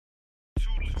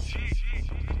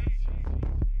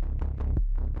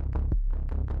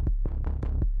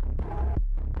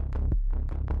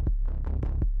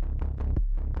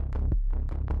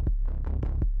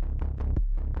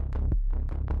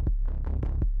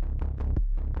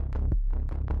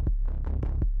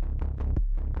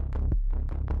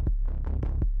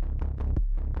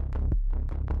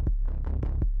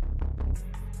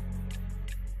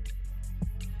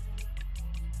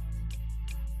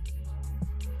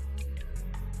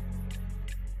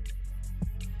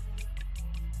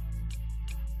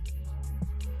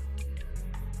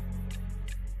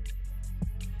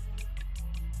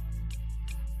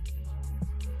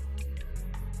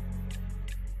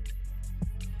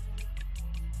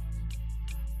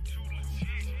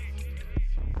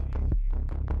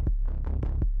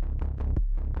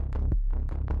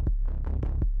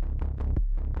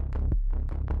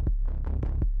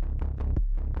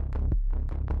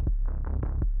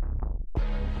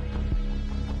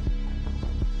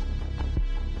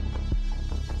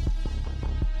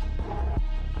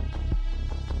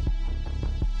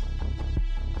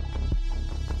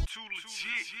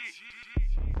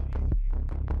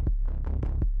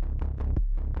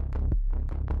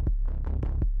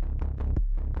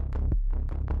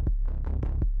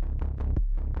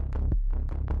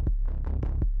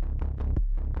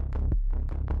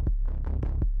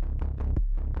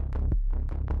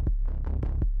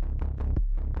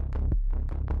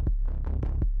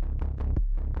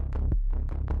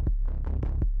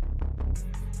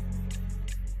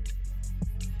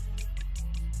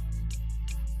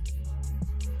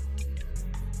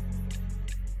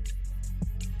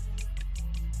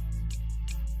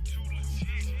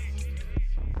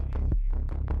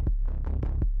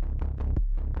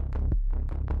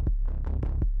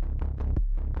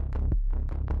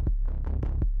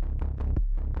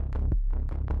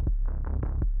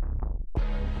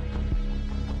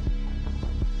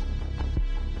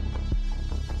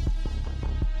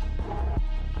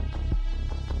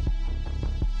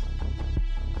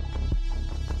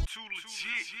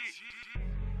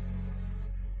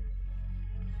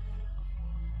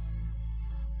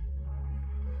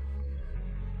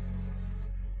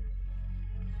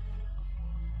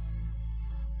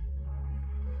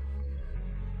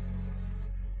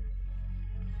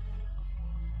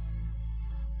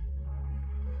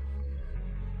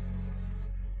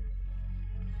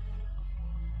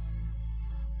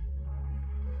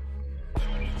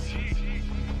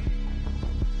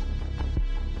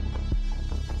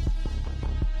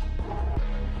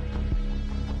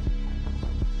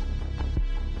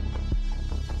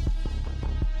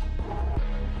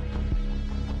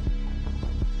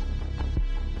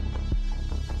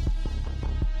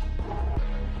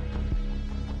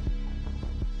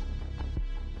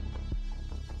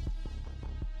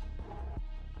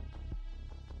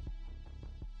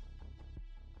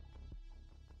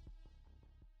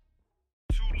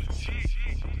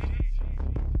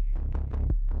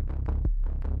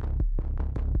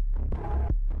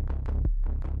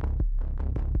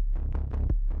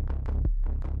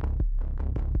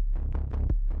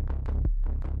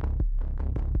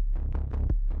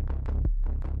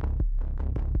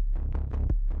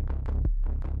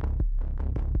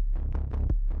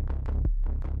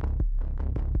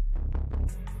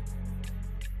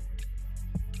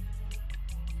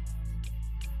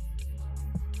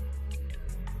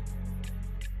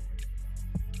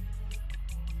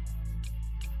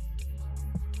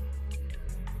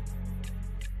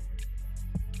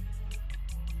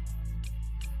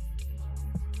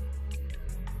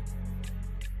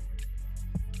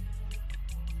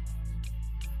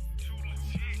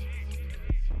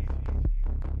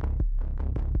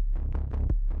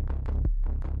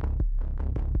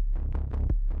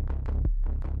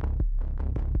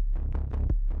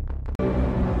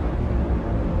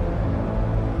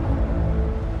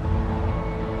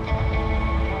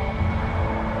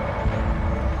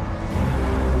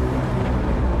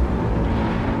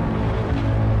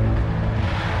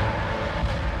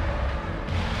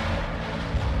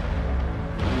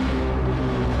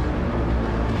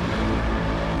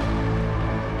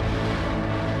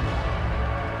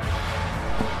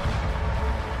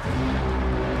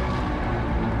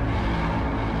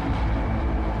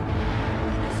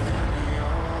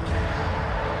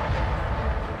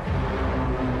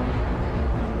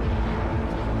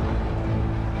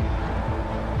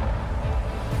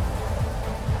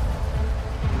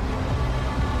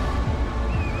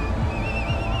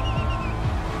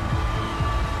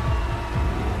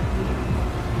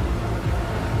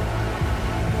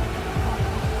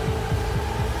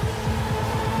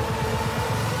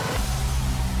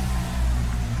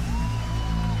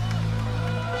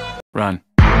Run.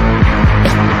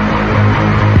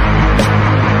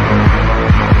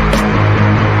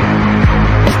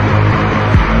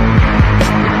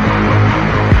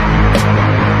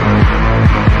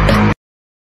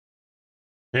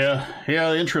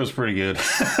 Yeah, the intro's pretty good.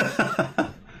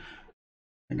 I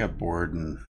got bored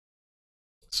and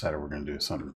decided we're gonna do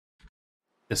something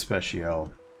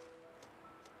especial.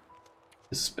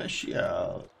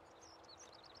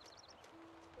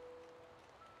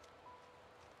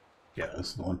 Yeah, this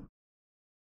is the one.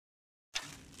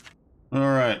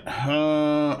 Alright,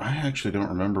 I actually don't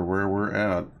remember where we're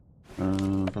at.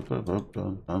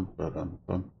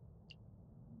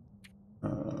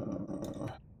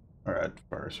 Alright,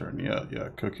 fire starting. Yeah,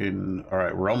 cooking.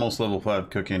 Alright, we're almost level 5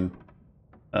 cooking.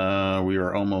 We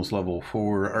are almost level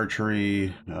 4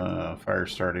 archery. Fire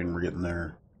starting, we're getting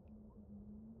there.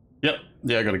 Yep,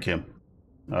 yeah, I got a chem.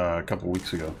 A couple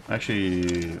weeks ago.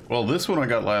 Actually, well, this one I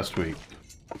got last week.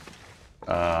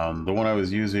 The one I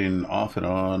was using off and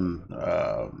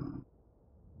on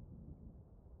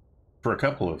for a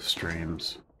couple of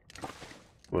streams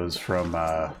was from,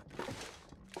 I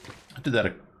did that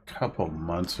a couple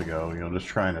months ago, you know, just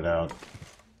trying it out.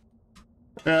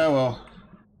 Yeah, well,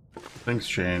 things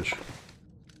change.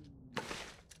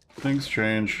 Things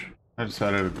change. I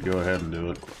decided to go ahead and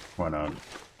do it. Why not?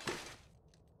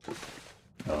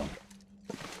 Oh.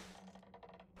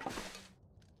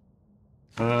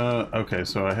 Okay,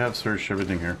 so I have searched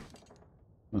everything here.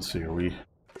 Let's see,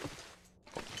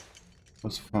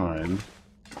 let's find...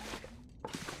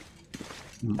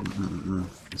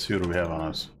 Let's see, what do we have on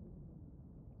us?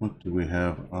 What do we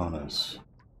have on us?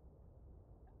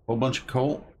 Whole bunch of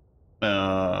coal. Okay.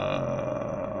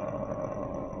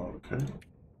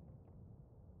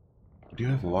 We do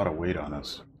have a lot of weight on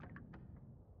us.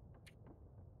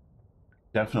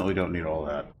 Definitely don't need all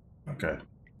that. Okay.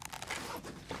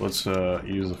 Let's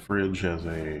use the fridge as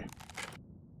a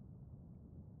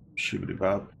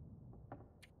shibbity-bop.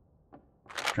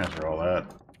 Transfer all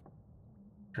that.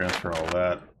 Transfer all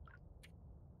that.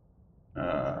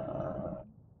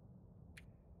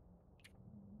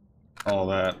 All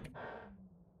that.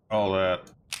 All that.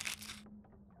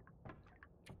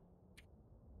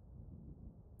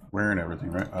 Wearing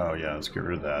everything, right? Oh yeah, let's get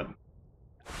rid of that.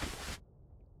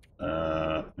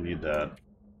 Need that.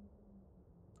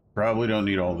 Probably don't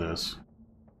need all this.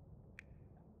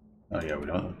 Oh yeah, we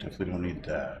definitely don't need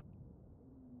that.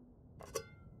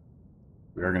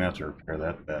 We are gonna have to repair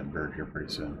that bad bird here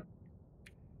pretty soon.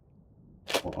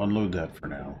 We'll unload that for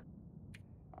now.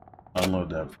 Unload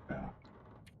that for now.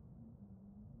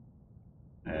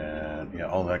 And yeah,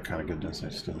 all that kind of goodness I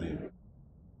still need.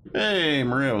 Hey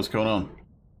Maria, what's going on?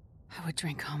 I would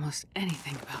drink almost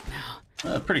anything about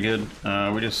now. Pretty good.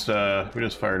 We just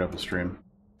fired up a stream.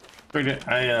 Pretty good.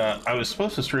 I was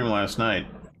supposed to stream last night,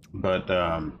 but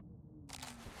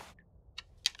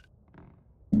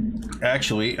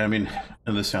actually, I mean,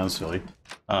 and this sounds silly.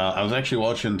 I was actually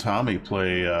watching Tommy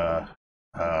play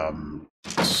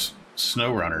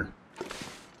SnowRunner.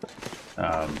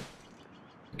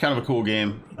 Kind of a cool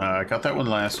game. I got that one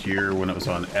last year when it was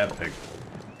on Epic.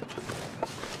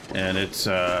 And it's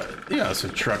it's a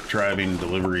truck driving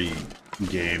delivery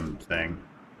game thing.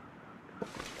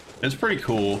 It's pretty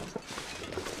cool,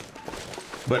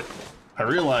 but I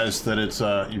realized that it's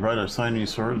you write a shiny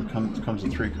sword and comes in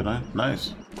 3 kunai.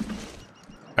 Nice.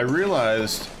 I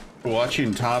realized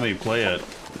watching Tommy play it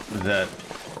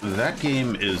that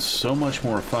game is so much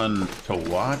more fun to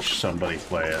watch somebody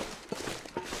play it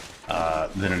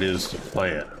than it is to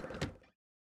play it,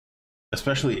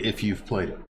 especially if you've played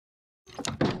it.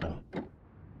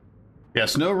 Yeah,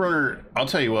 SnowRunner, I'll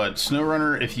tell you what,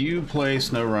 SnowRunner, if you play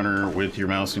SnowRunner with your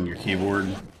mouse and your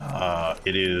keyboard,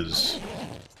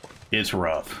 it's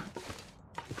rough.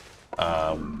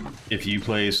 If you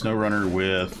play SnowRunner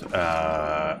with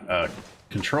a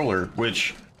controller,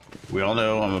 which we all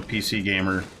know I'm a PC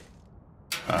gamer,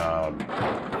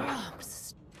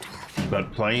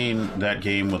 but playing that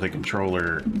game with a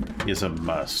controller is a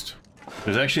must.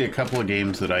 There's actually a couple of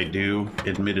games that I do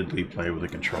admittedly play with a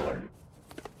controller.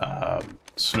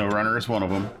 SnowRunner is one of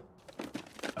them.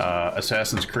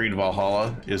 Assassin's Creed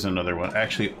Valhalla is another one.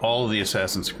 Actually, all of the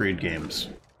Assassin's Creed games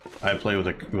I play with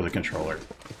a controller.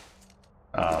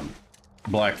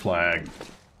 Black Flag,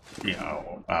 you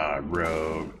know,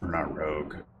 Rogue, or not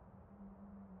Rogue.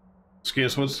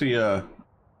 Skis, what's the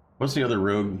other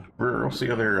Rogue? What's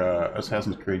the other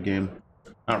Assassin's Creed game?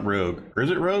 Not Rogue. Or is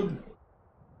it Rogue?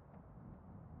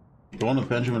 The one with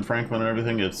Benjamin Franklin and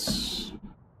everything, it's...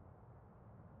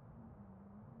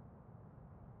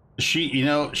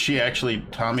 She actually,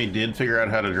 Tommy did figure out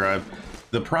how to drive.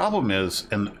 The problem is,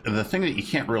 and the thing that you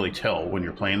can't really tell when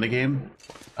you're playing the game,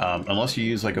 unless you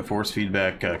use like a force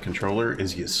feedback controller,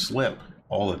 is you slip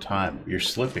all the time. You're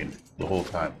slipping the whole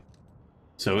time.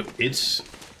 So it's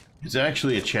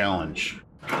actually a challenge.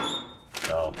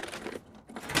 So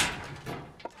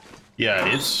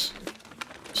yeah, it's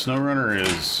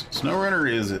SnowRunner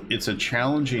is it's a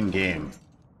challenging game.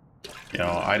 You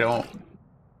know, I don't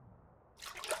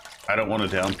want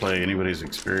to downplay anybody's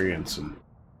experience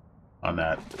on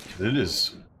that. It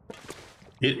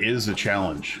is a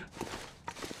challenge.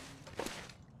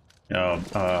 You know,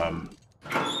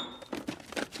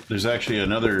 there's actually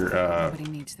another. Nobody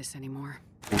needs this anymore.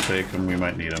 We'll take them. We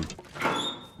might need them.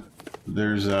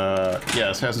 There's yeah,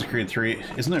 Assassin's Creed 3.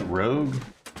 Isn't it Rogue?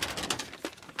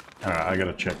 I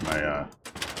gotta check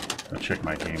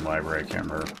my game library. I can't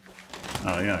remember.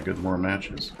 Oh yeah, good, more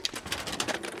matches.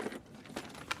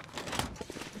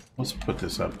 Let's put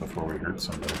this up before we hurt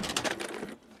somebody.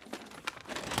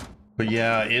 But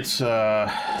yeah, it is a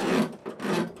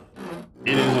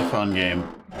fun game.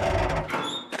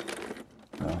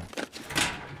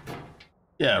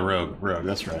 Yeah, Rogue,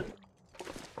 that's right.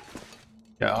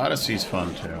 Yeah, Odyssey's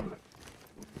fun too.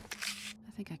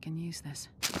 I think I can use this.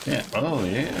 Yeah, oh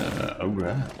yeah,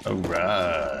 alright,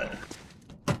 alright.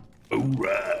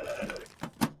 Alright.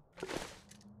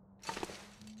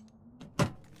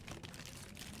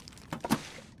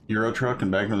 Euro truck and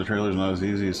backing with the trailer is not as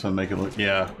easy as some make it look.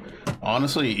 Yeah,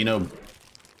 honestly, you know,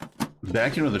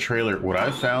 backing with the trailer, what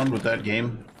I've found with that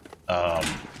game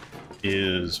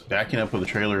is backing up with a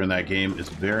trailer in that game is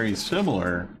very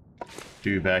similar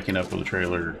to backing up with a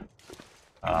trailer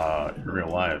in real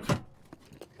life.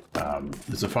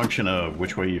 It's a function of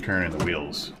which way you turn in the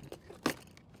wheels.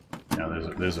 You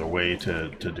know, there's a way to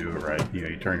do it right. You know,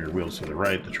 you turn your wheels to the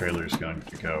right, the trailer is going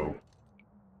to go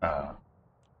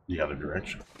the other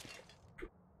direction.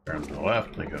 Turn to the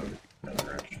left, they go the other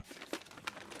direction.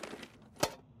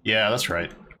 Yeah, that's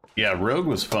right. Yeah, Rogue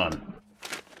was fun.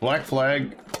 Black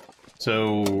Flag,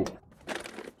 so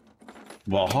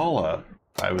Valhalla,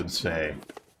 I would say,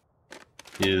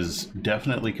 is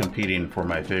definitely competing for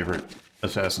my favorite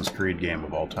Assassin's Creed game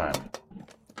of all time.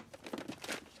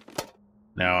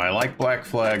 Now, I like Black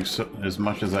Flag as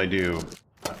much as I do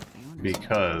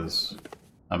because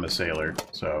I'm a sailor,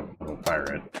 so I'm a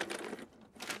pirate.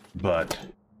 But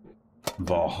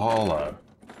Valhalla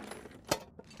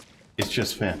is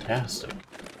just fantastic.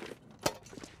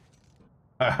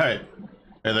 Alright.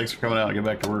 Hey, thanks for coming out. I'll get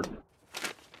back to work.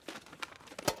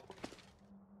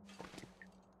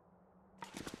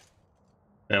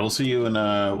 Yeah, we'll see you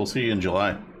in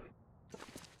July.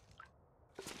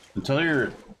 And tell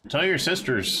your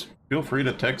sisters, feel free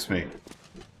to text me.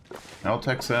 I'll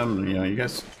text them, you know, you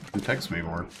guys can text me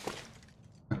more.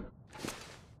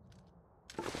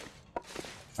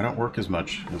 I don't work as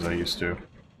much as I used to.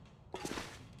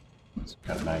 It's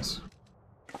kind of nice.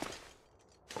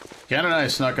 Kind of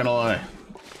nice, not gonna lie.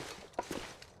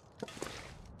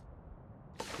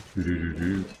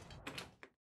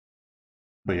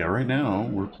 But yeah, right now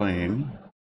we're playing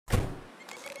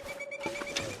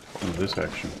this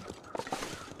action.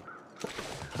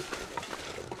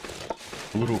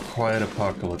 A little quiet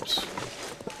apocalypse.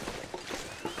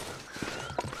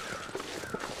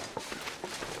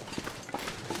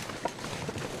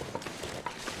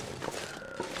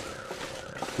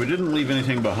 We didn't leave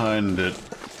anything behind that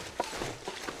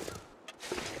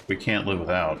we can't live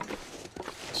without.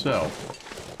 So,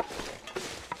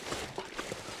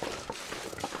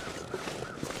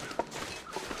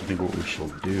 I think what we shall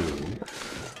do...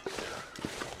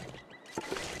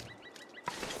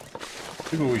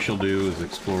 is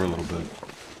explore a little bit.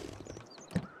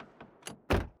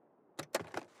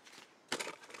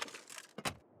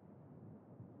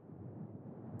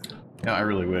 Yeah, I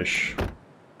really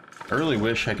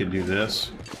wish I could do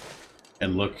this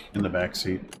and look in the back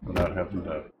seat without having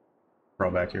to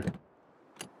crawl back here.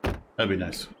 That'd be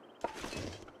nice.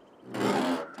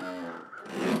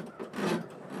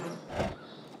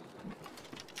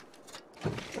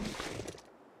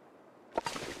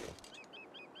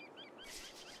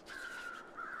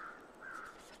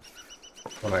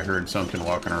 Thought I heard something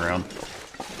walking around.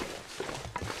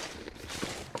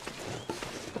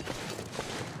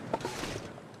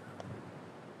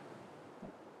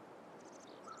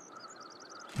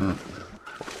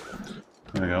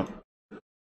 There we go.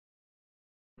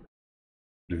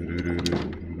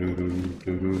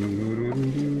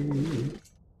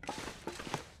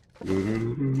 I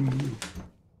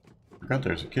forgot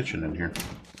there's a kitchen in here.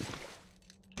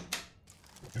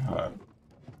 God.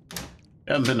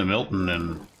 I haven't been to Milton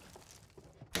in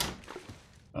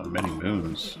many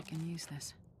moons. I can use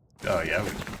this. Oh yeah,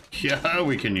 yeah,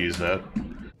 we can use that.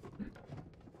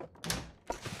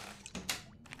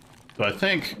 So I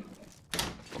think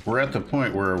we're at the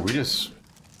point where we just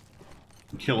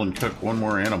kill and cook one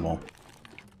more animal,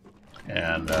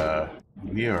 and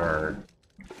we are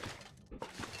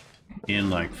in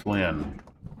like Flynn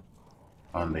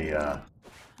on the. Huh.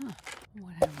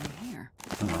 What have we here?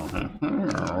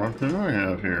 What do we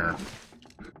have here?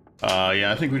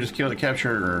 Yeah, I think we just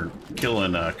capture or kill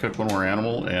and cook one more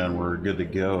animal, and we're good to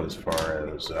go as far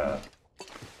as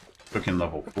cooking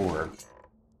level 4.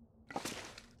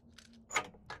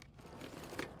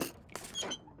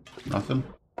 Nothing?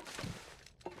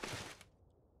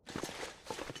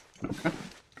 Okay.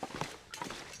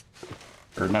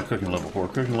 Or not cooking level 4,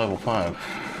 cooking level 5.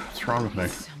 What's wrong with me?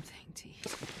 Something to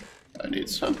eat. I need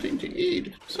something to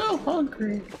eat. So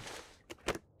hungry.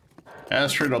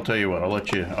 Astrid, I'll tell you what, I'll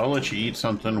let you eat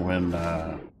something when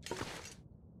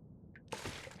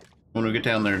we get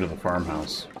down there to the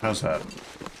farmhouse. How's that?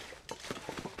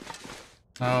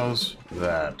 How's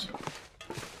that?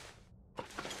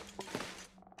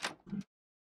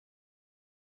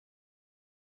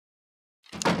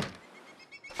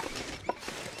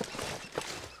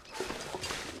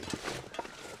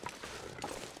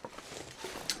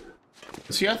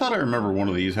 See, I thought I remember one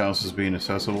of these houses being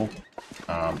accessible.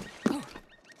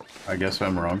 I guess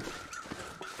I'm wrong.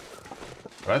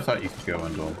 But I thought you could go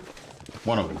into them.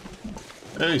 One of them.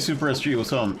 Hey, Super SG,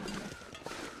 what's up?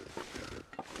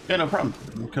 Yeah, no problem.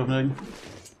 I'm coming in.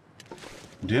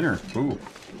 Dinner. Ooh.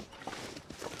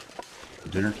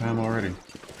 Dinner time already.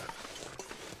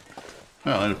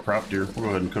 Well, that's a prop deer. We'll go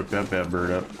ahead and cook that bad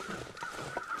bird up.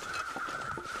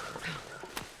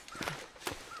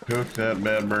 Cook that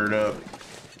bad bird up.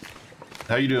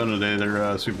 How you doing today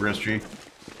there, Super SG?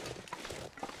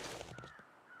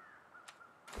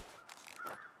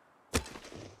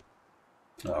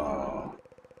 Oh.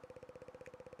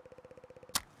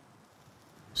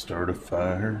 Start a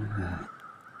fire.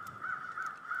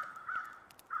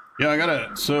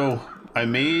 Yeah, so I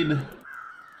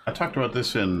talked about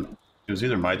this in, it was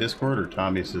either my Discord or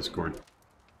Tommy's Discord.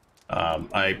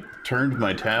 I turned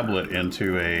my tablet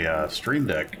into a Stream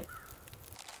Deck.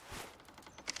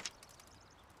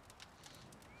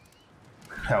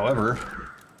 However,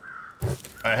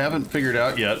 I haven't figured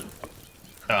out yet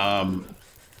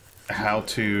how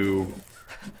to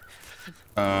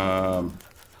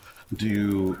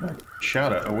do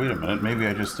shout out. Oh, wait a minute, maybe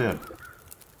I just did.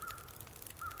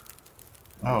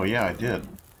 Oh yeah, I did.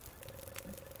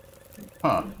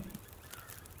 Huh.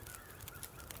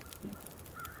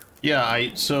 Yeah,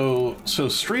 so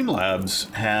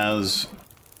Streamlabs has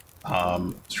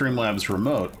Streamlabs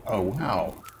Remote. Oh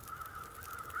wow.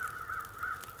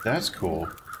 That's cool.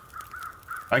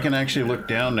 I can actually look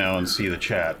down now and see the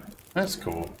chat. That's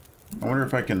cool. I wonder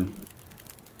if I can...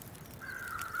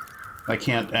 I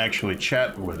can't actually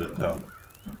chat with it, though.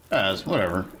 It's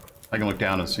whatever. I can look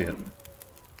down and see it.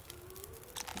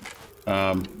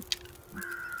 But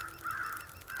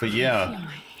yeah,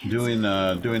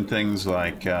 doing things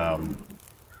like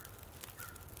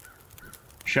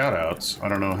shout-outs. I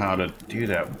don't know how to do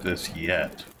that with this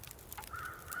yet.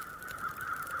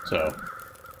 So...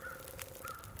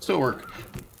 still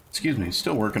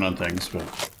working on things,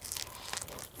 but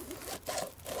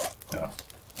yeah,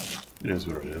 it is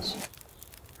what it is.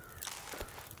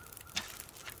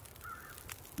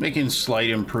 Making slight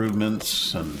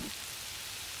improvements and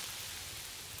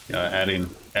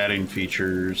adding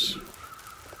features.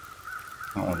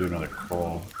 I don't want to do another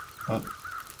call. I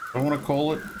don't want to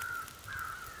call it.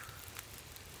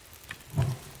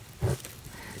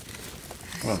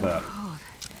 How about that?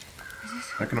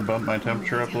 Is that gonna bump my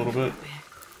temperature up a little bit?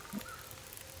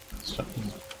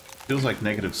 Feels like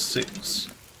 -6.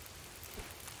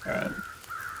 Alright.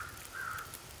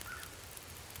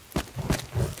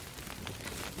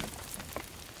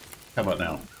 How about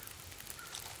now?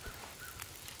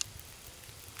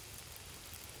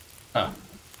 Ah.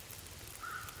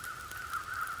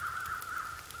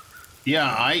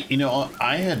 Yeah,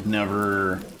 I had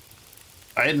never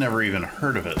even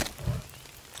heard of it.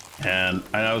 And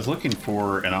I was looking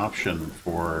for an option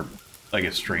for like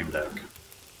a Stream Deck.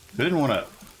 I didn't want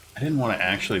to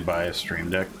actually buy a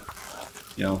Stream Deck,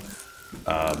 you know.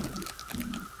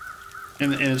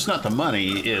 And it's not the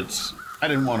money, it's I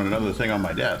didn't want another thing on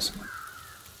my desk.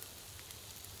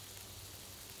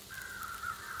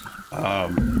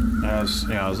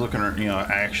 I was looking at,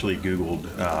 I actually Googled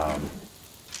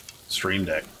Stream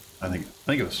Deck. I think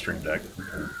it was Stream Deck.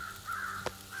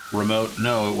 Remote,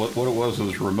 no, what it was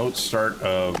remote start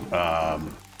of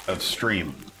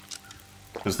stream.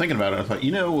 I was thinking about it, I thought,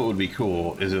 what would be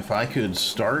cool is if I could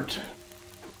start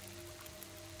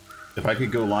if I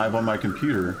could go live on my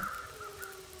computer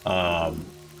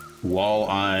while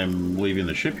I'm leaving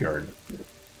the shipyard,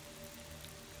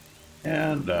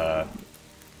 and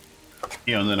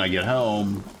you know, and then I get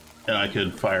home and I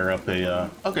could fire up a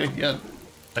okay, yeah,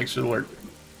 thanks for the alert.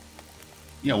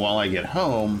 You know, while I get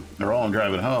home, or while I'm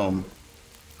driving home,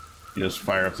 you just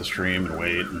fire up the stream and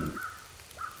wait, and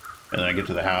then I get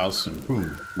to the house and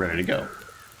boom, ready to go.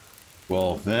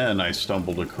 Well, then I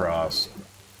stumbled across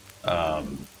the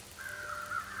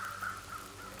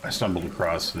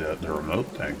remote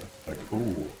thing. Like,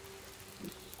 ooh,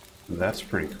 that's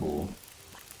pretty cool.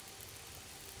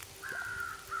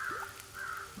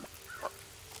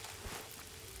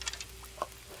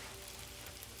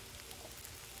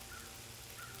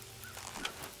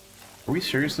 Are we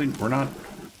seriously? We're not.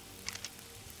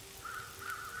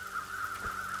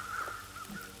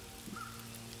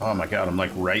 Oh my god, I'm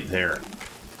like right there.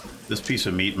 This piece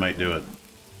of meat might do it.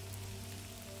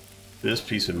 This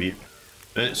piece of meat.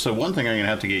 So one thing I'm going to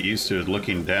have to get used to is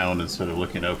looking down instead of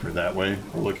looking over that way,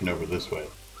 or looking over this way.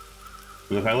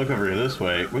 But if I look over this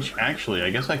way, which actually, I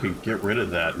guess I could get rid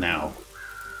of that now.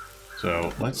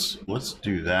 So let's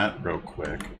do that real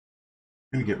quick. I'm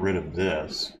going to get rid of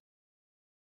this.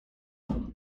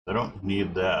 I don't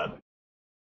need that.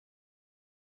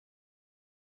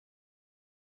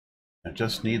 I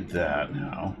just need that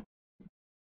now.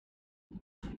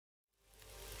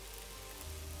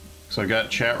 So I got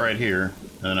chat right here,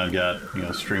 and then I've got, you know,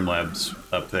 Streamlabs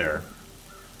up there.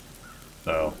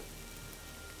 So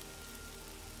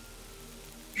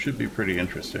should be pretty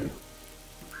interesting.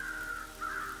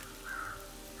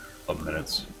 12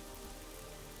 minutes.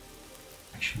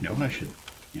 Actually, you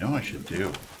know what I should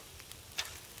do?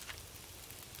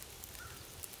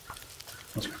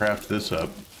 Let's craft this up.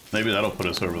 Maybe that'll put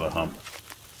us over the hump.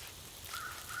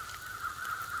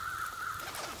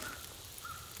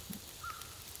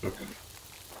 Cook.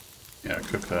 Yeah,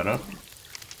 cook that up.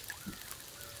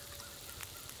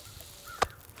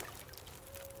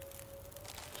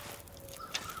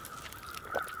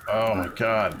 Oh my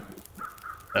god.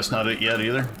 That's not it yet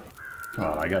either? Come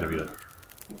on, I gotta be it.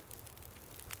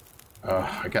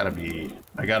 I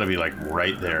gotta be like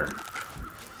right there.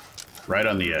 Right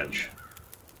on the edge.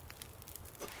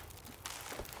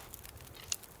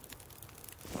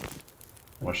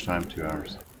 How much time? 2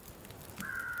 hours.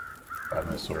 5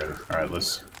 minutes already. Alright,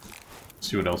 let's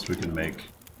see what else we can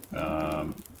make. Yeah,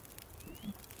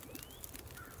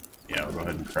 we'll go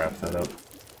ahead and craft that up.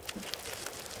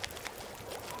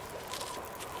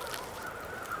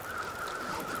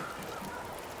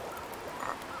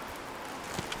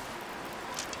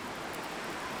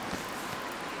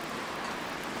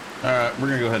 Alright, we're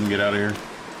gonna go ahead and get out of here.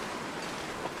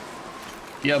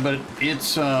 Yeah, but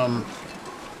it's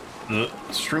the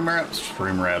Streamlabs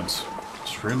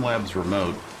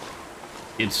remote,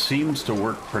 it seems to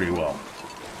work pretty well.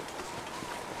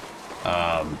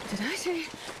 Did I say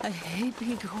I hate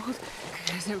being cold?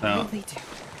 Because I really do.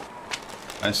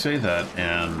 I say that,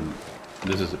 and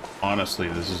this is honestly,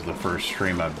 this is the first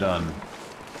stream I've done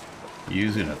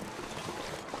using it.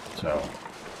 So,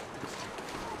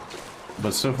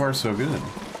 but so far so good.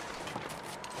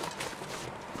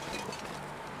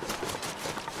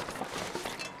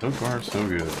 So far so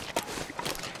good.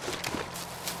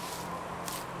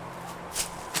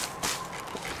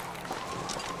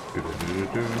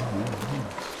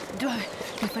 Do I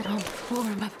if I don't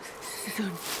warm up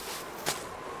soon?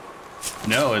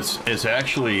 No, it's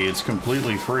actually, it's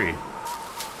completely free.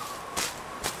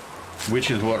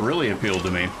 Which is what really appealed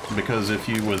to me, because if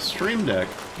you with Stream Deck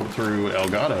through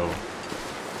Elgato,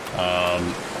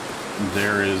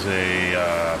 there is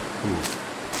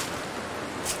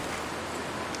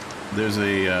there's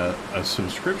a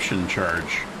subscription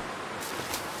charge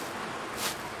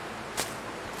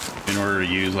in order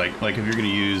to use, like if you're going to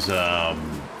use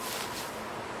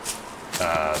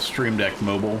Stream Deck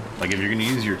Mobile, like if you're going to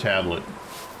use your tablet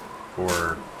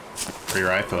or your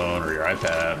iPhone or your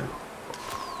iPad, or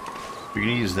if you're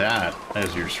going to use that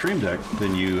as your Stream Deck,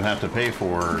 then you have to pay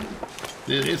for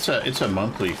it's a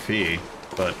monthly fee,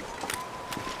 but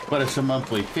it's a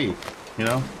monthly fee, you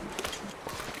know.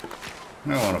 I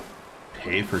don't want to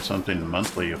pay for something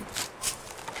monthly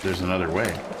if there's another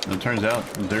way. And it turns out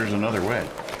there's another way.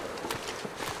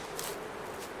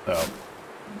 So,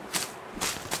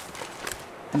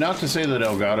 not to say that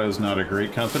Elgato is not a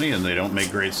great company and they don't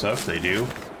make great stuff. They do.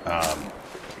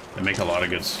 They make a lot of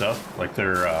good stuff. Like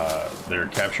their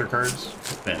capture cards,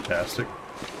 fantastic.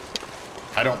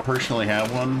 I don't personally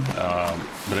have one,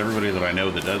 but everybody that I know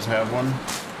that does have one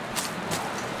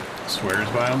swears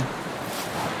by them.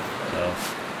 So,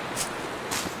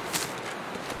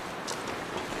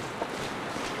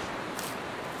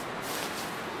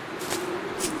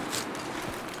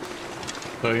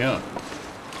 So yeah.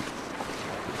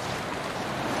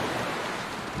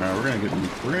 Now we're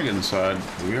gonna get inside.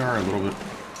 We are a little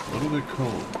bit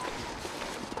cold.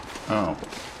 Oh.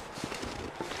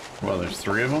 Well, there's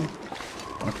 3 of them?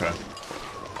 Okay.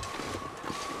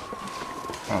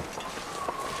 Oh.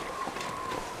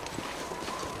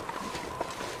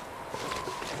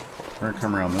 We're gonna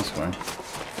come around this way.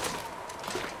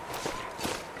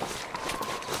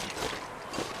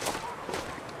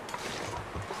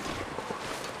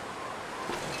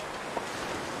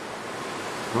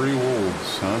 Three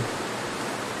wolves, huh?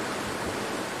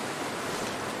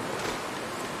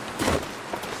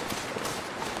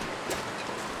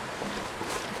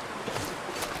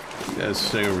 You guys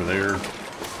stay over there.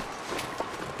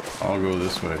 I'll go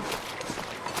this way.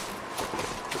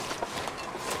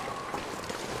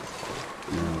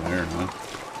 You're there, huh?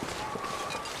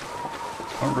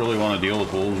 I don't really want to deal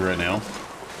with wolves right now.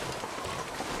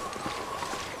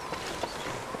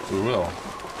 We will.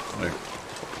 Like,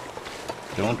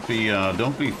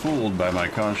 don't be fooled by my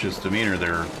cautious demeanor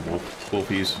there,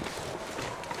 wolfies.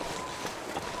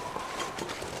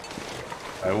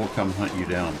 I will come hunt you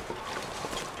down.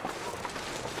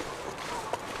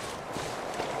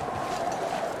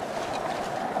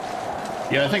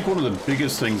 Yeah, I think one of the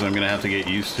biggest things I'm going to have to get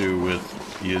used to with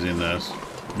using this,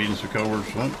 meeting some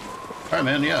coworkers. All right,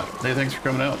 man, yeah. Hey, thanks for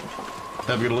coming out.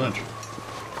 Have a good lunch.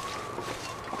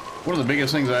 One of the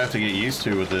biggest things I have to get used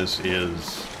to with this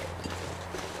is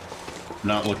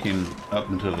not looking up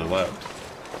and to the left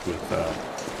with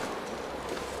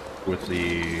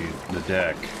the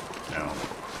deck. Now,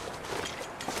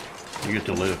 you get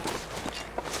to live.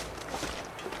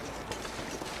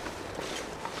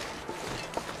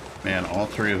 Man, all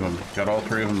 3 of them. Got all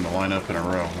 3 of them to line up in a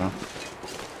row, huh?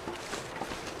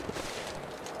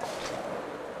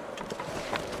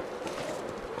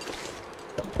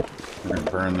 We're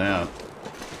gonna burn that.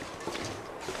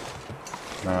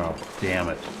 Oh, damn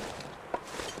it.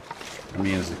 That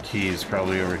means the key is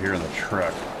probably over here in the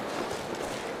truck.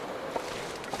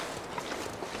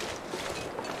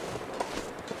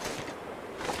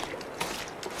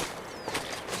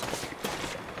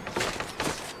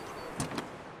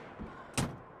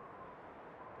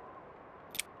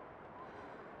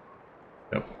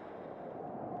 Yep.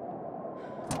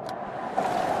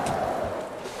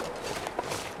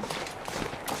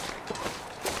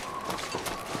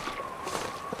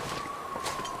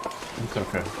 It's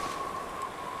okay.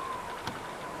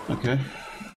 Okay.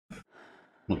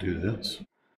 We'll do this.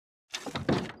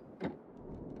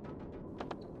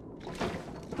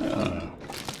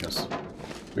 Yes.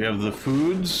 We have the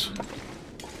foods.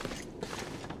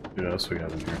 What else we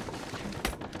have in here?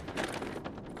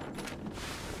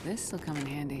 This'll come in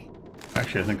handy.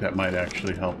 Actually, I think that might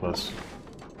actually help us.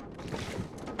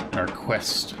 Our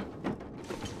quest.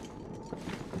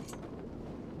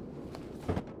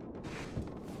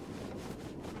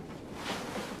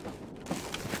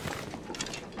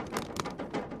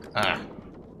 Ah.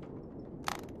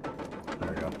 There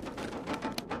we go.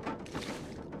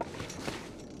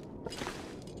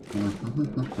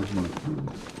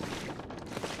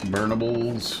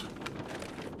 Burnables.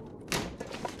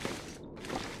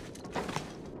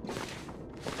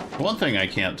 One thing I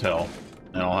can't tell,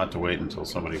 and I'll have to wait until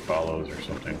somebody follows or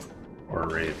something, or a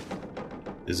raid,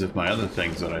 is if my other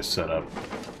things that I set up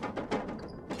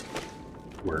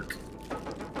work.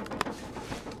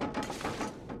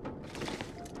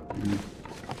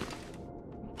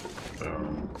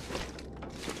 Boom.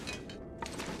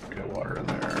 Get water in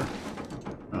there.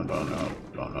 No,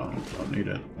 don't need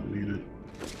it. Don't need it.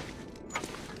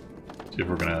 See if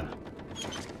we're gonna...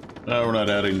 No, we're not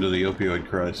adding to the opioid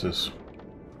crisis.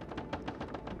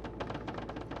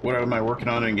 What am I working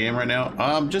on in game right now?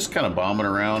 I'm just kind of bombing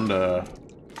around,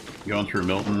 going through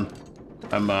Milton.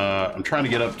 I'm trying to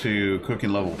get up to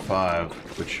cooking level 5,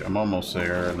 which I'm almost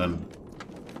there, and then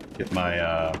get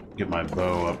my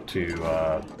bow up to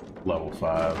level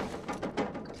 5.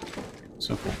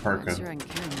 Simple parka. Sure I can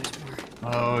carry much more.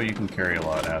 Oh, you can carry a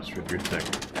lot, Astrid. You're thick.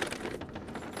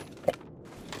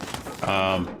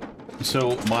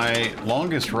 So my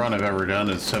longest run I've ever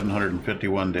done is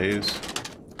 751 days.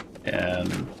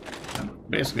 And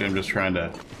basically I'm just trying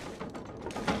to...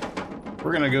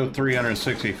 We're going to go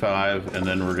 365, and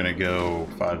then we're going to go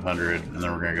 500, and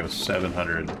then we're going to go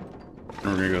 700, and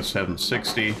we're going to go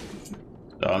 760.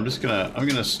 So I'm going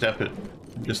to step it,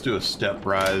 just do a step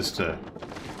rise to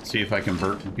see if I can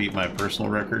beat my personal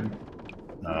record.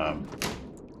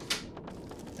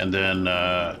 And then,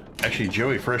 actually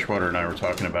Joey Freshwater and I were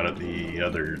talking about it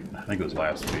I think it was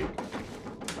last week.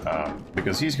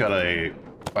 Because he's got a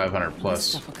 500 plus...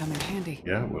 This stuff will come in handy.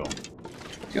 Yeah, it will.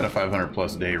 He's got a 500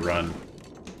 plus day run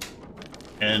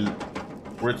And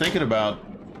we're thinking about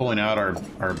pulling out our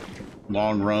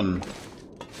long run.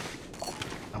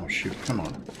 Oh shoot, come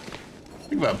on.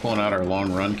 Think about pulling out our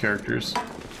long run characters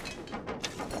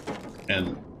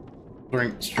and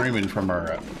streaming from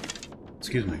our,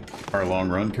 excuse me, our long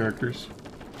run characters.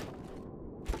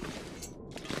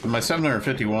 My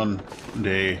 751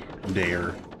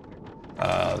 dayer,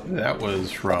 that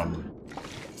was from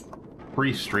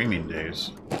pre-streaming days.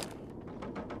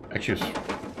 Actually,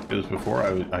 it was before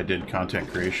I did content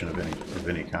creation of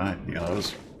any kind. You know,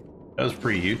 that was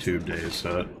pre-YouTube days.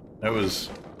 So that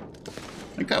was,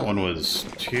 I think that one was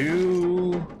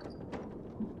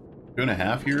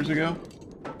 2.5 years ago.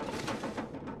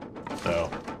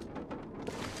 So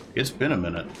it's been a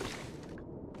minute.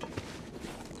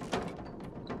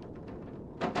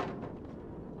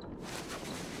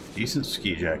 Decent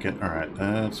ski jacket. All right,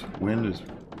 that's wind is.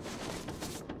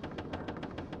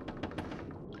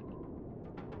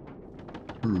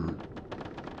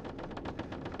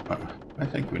 I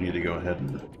think we need to go ahead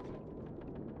and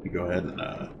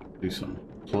do some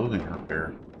clothing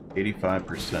repair.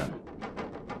 85%.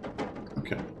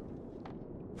 Okay.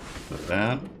 So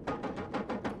that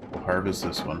we'll harvest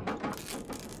this one.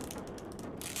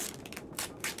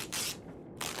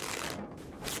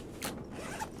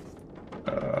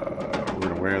 We're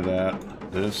gonna wear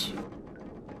this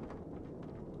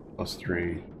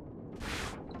 +3.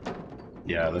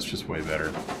 Yeah, that's just way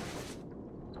better.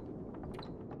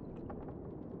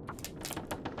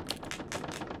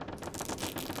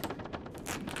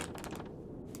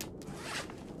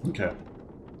 Okay.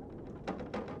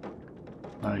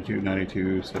 92,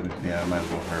 92, 70. Yeah, I might as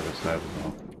well harvest that as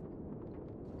well.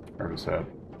 Harvest that.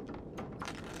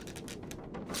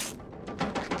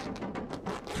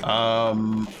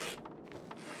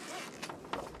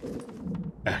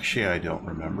 Actually, I don't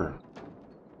remember.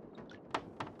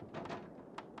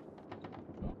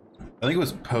 I think it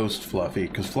was post Fluffy,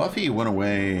 because Fluffy went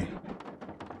away.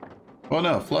 Well,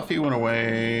 no, Fluffy went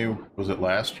away. Was it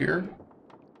last year?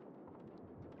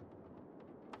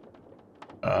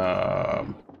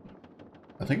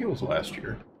 I think it was last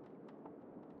year.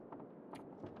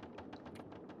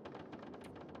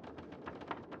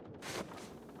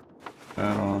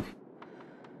 That off.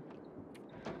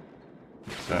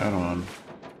 Put that on.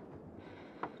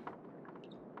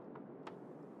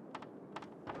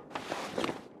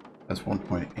 That's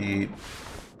 1.8,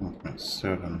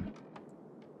 1.7.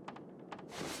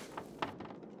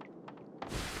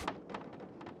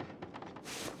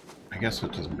 I guess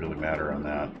it doesn't really matter on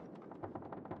that.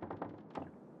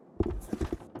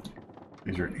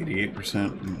 These are at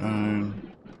 88%.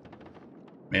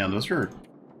 Man, those are...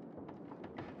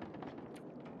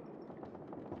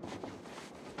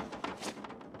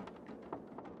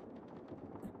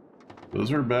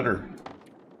 Those are better.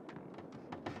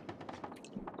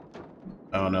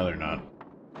 Oh, no, they're not.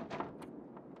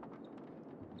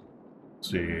 Let's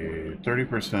see,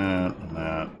 30% on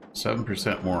that.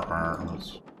 7% more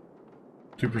arms.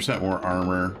 2% more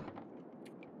armor.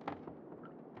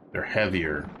 They're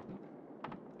heavier.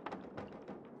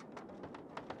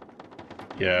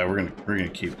 Yeah, we're gonna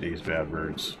keep these bad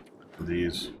birds.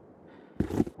 These.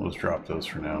 We'll just drop those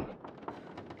for now.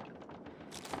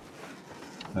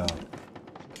 Oh.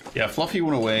 Yeah, Fluffy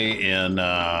went away in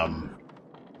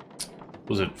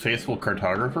was it Faithful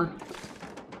Cartographer?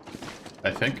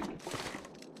 I think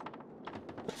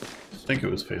it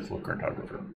was Faithful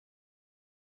Cartographer.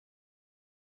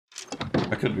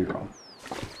 I could be wrong.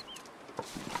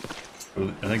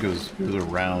 I think it was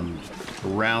around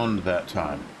that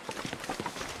time.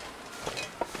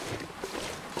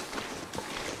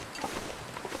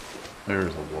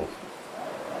 There's a wolf.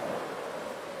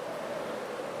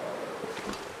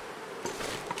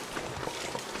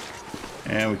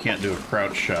 And we can't do a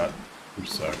crouch shot, which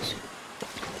sucks.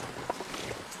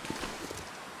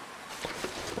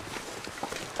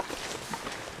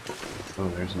 Oh,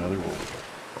 there's another wolf.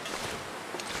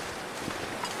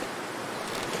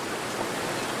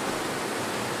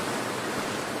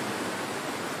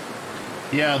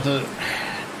 Yeah,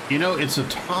 you know, it's a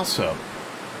toss-up,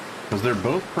 because they're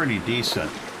both pretty decent.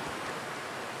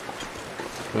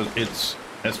 But it's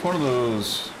one of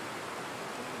those,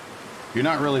 you're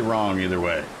not really wrong either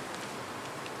way.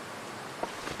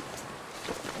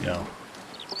 Yeah.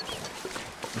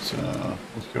 Let's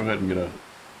go ahead and get a...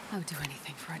 I would do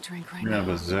anything for a drink right We're gonna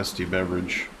now. have a zesty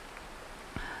beverage.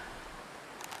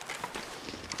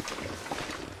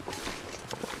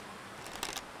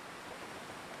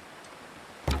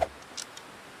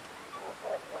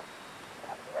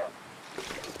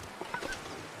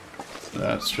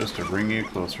 That's just to bring you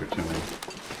closer to me.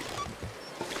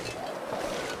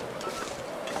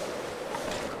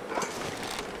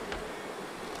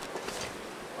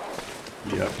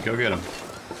 Go get him.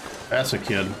 That's a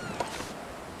kid.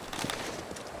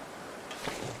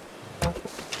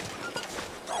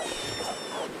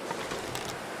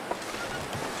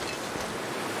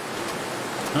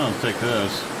 I'll take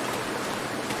this.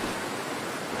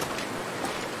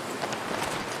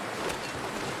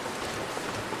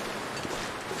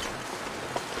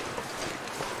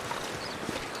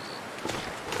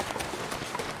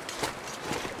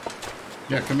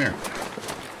 Yeah, come here.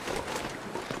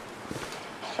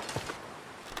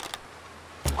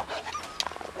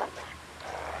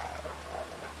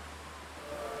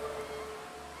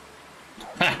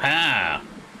 Ha-ha!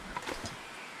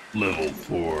 Level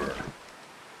 4.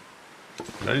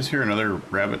 Did I just hear another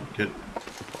rabbit get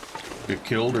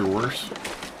killed or worse?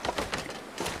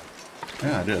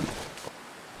 Yeah, I did.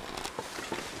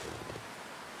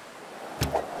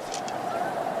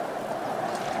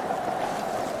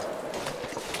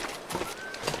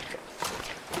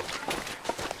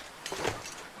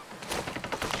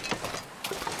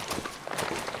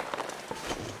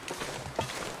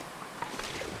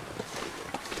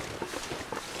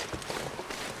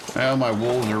 Well, my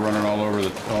wolves are running all over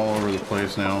the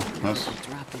place now. That's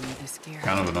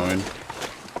kind of annoying.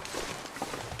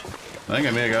 I think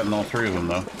I may have gotten all 3 of them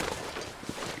though.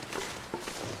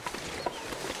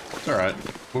 It's all right.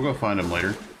 We'll go find them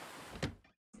later.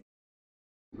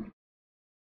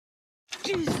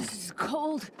 Jesus, it's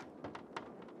cold.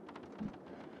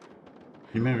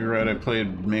 You may be right. I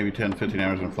played maybe 10, 15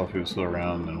 hours when Fluffy was still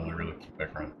around, and then only really came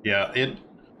back around. Yeah,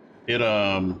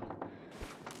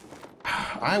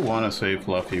 I want to say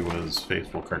Fluffy was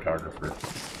faithful cartographer,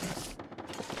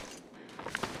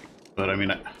 but I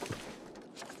mean,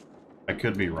 I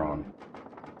could be wrong.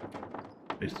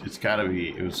 It's got to be.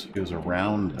 It was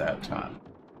around that time.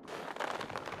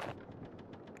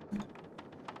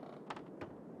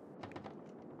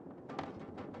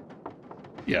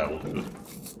 Yeah, we'll do it.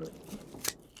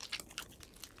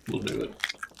 We'll do it.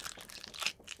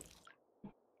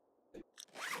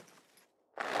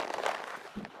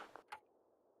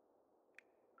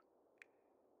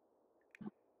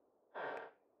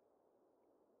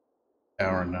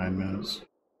 Hour and 9 minutes.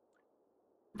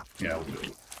 Yeah, we'll do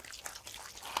it.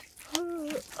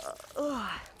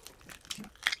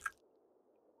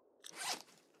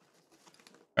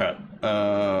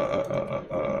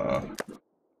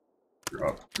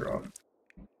 Alright, drop.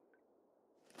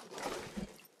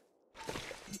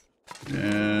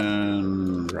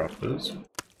 And drop this.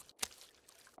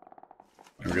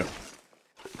 There we go.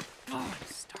 Oh, I'm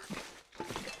starving.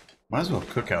 Might as well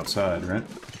cook outside, right?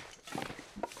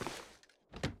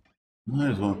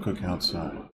 Might as well cook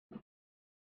outside.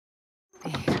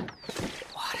 Water.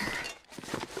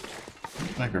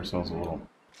 Let's make ourselves a little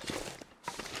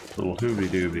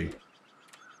hoobie-doobie.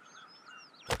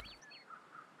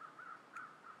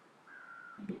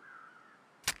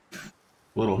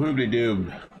 Little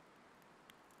hoobie-doob.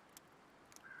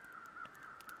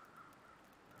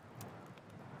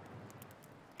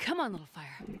 Come on, little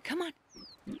fire. Come on.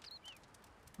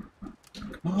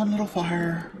 Come on, little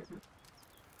fire.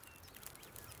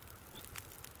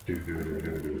 Oh,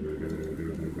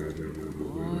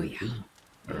 yeah.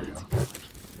 There we go.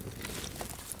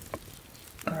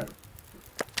 Alright.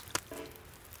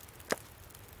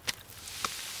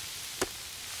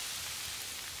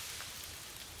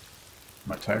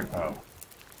 My tire. Oh.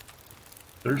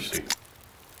 Thirsty.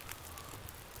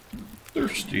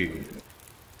 Thirsty.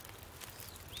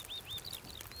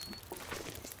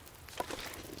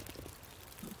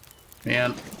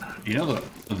 Man, you know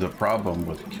the problem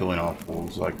with killing off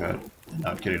wolves like that,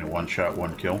 not getting a one-shot,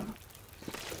 one-kill,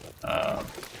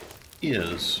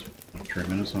 is 3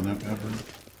 minutes on that bad bird.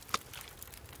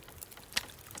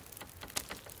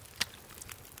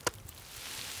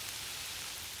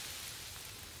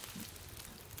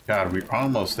 God, we're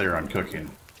almost there on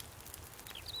cooking.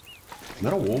 Is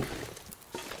that a wolf?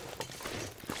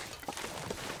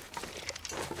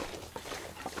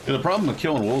 Yeah, the problem with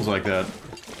killing wolves like that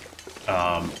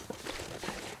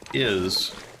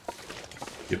is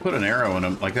you put an arrow in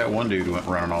them, like that one dude went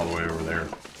running all the way over there.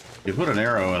 You put an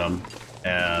arrow in them,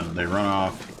 and they run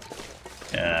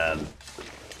off and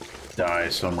die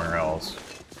somewhere else.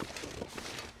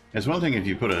 It's one thing if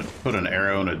you put an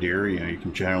arrow in a deer, you know, you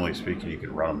can, generally speaking, you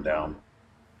can run them down.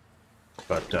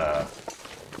 But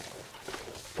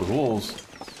with wolves,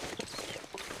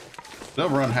 they'll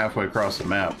run halfway across the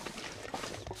map,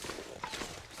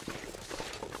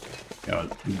 you know,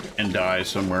 and die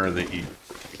somewhere that you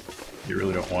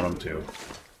really don't want them to.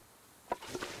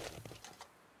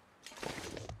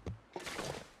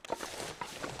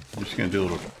 I'm just gonna do a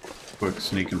little quick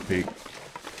sneak and peek.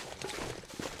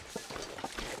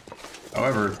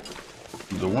 However,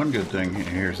 the one good thing,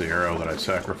 here's the arrow that I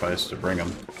sacrificed to bring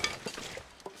them.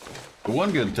 The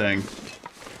one good thing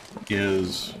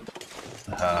is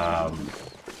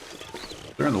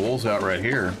throwing the wolves out right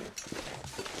here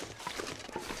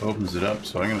opens it up,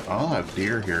 so I'll have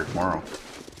deer here tomorrow.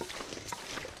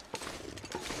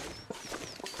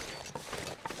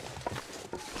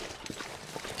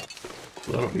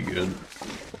 So that'll be good.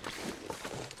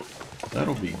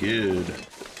 That'll be good.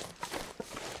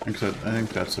 I think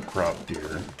that's a prop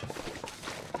deer.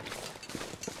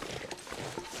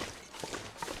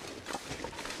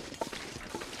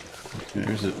 Okay,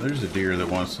 there's a deer that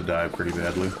wants to die pretty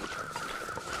badly.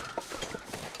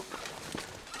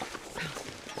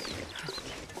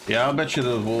 Yeah, I'll bet you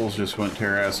those wolves just went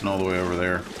terrassing all the way over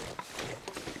there.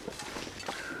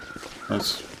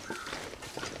 That's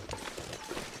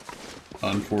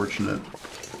unfortunate.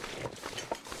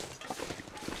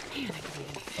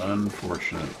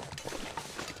 Unfortunate.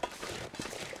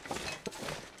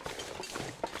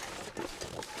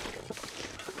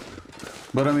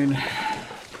 But I mean,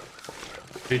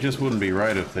 it just wouldn't be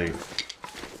right if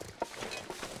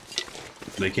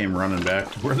they came running back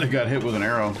to where they got hit with an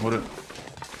arrow, would it?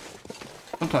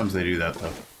 Sometimes they do that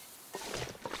though.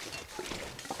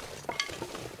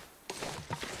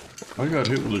 I got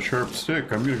hit with a sharp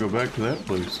stick. I'm gonna go back to that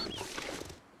place.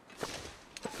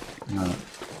 No.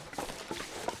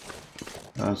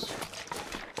 That's...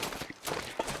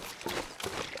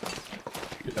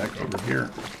 Get back over here.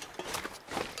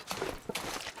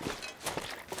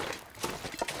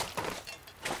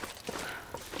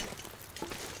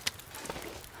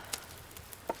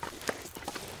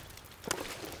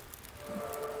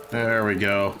 There we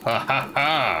go. Ha ha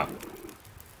ha!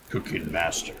 Cooking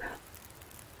master.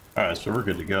 Alright, so we're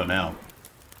good to go now.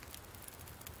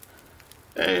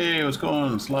 Hey, what's going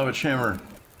on, Slavic Hammer?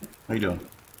 How you doing?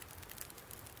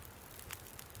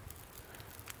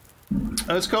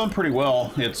 It's going pretty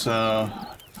well. It's, I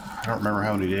don't remember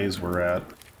how many days we're at.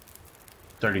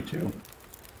 32.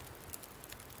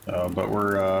 But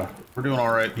we're doing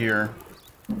alright here.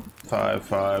 5,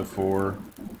 5, 4,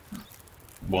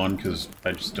 1, because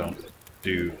I just don't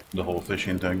do the whole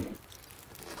fishing thing.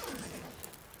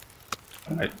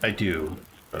 I do,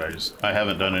 but I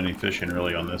haven't done any fishing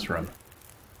really on this run.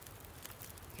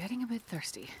 Getting a bit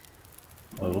thirsty.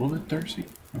 A little bit thirsty?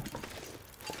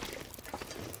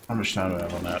 How much time do I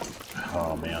have on that?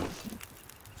 Oh man.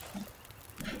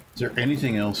 Is there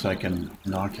anything else I can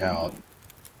knock out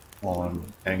while I'm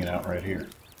hanging out right here?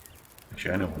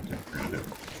 Actually, I know what we're gonna do.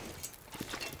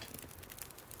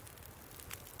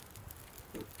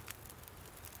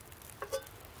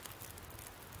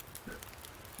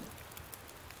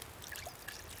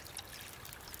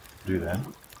 Do that.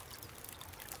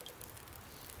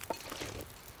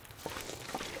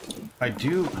 I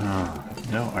do,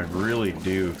 no, I really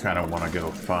do kind of want to go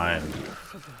find,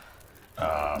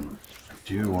 I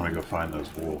do want to go find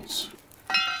those wolves.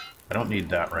 I don't need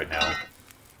that right now.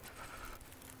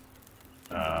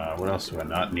 What else do I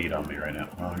not need on me right now?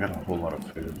 Well, I got a whole lot of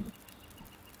food.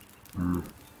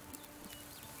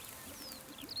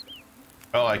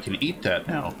 Oh, I can eat that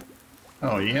now.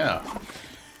 Oh, yeah.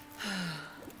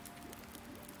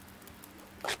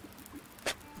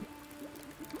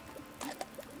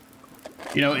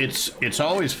 You know, it's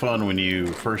always fun when you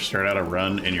first start out a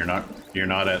run and you're not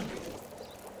at,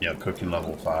 you know, cooking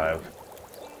level 5.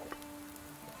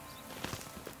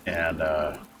 And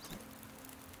oh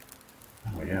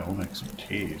yeah, we'll make some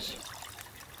teas.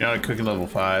 You know, at cooking level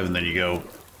 5, and then you go,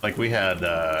 like we had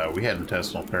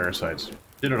intestinal parasites.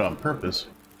 Did it on purpose.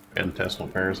 We had intestinal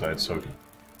parasites, so we could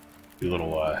do a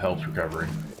little health recovery.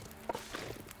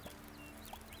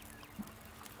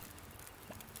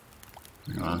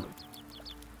 Hang on.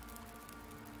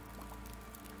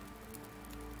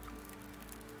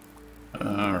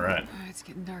 Alright. It's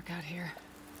getting dark out here.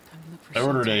 Time to look for I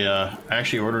ordered shelter. I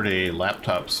actually ordered a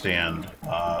laptop stand,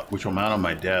 which will mount on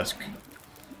my desk,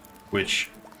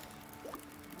 which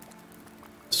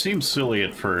seems silly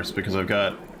at first because I've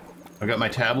got my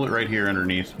tablet right here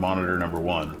underneath monitor number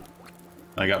 1.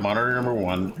 I got monitor number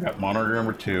 1, I got monitor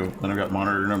number 2, then I've got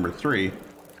monitor number 3, and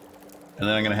then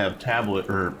I'm gonna have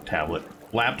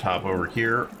laptop over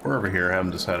here or over here. I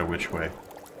haven't decided which way.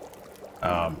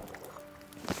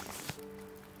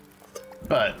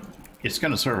 But it's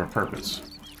going to serve a purpose.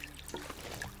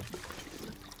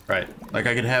 Right. Like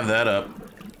I could have that up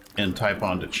and type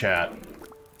onto chat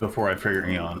before I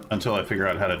until I figure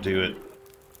out how to do it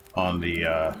on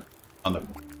the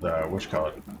what you call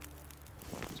it?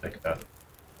 Take that.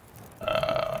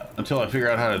 Until I figure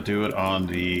out how to do it on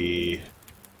the...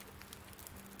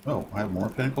 Oh, I have more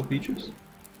pinnacle peaches?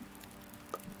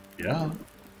 Yeah.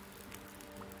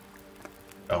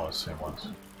 Oh, it's the same ones.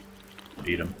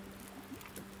 Eat them.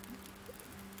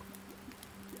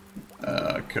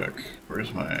 Cook.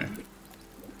 Where's my...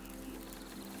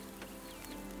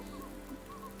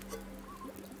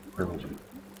 privilege?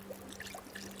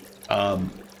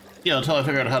 Yeah, until I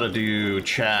figure out how to do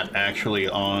chat actually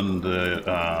on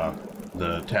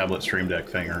the tablet Stream Deck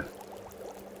thinger.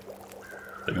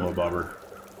 Thingamabobber.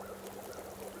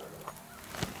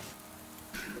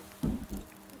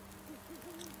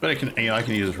 But I can, you know, I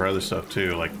can use it for other stuff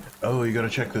too. Like, oh, you got to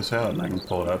check this out, and I can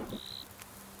pull it up,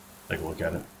 take a look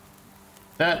at it.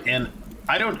 That, and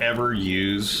I don't ever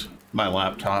use my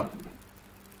laptop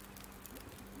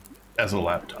as a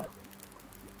laptop.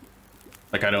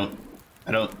 Like, I don't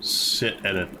sit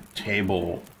at a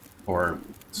table or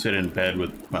sit in bed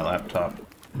with my laptop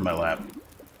in my lap.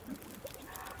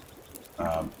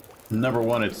 Number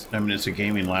one, it's a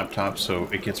gaming laptop, so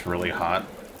it gets really hot,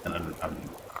 and I'm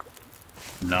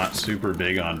not super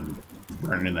big on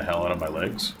burning the hell out of my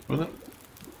legs with it.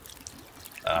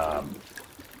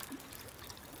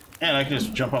 And I can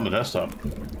just jump on the desktop.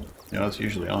 You know, it's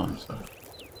usually on, so.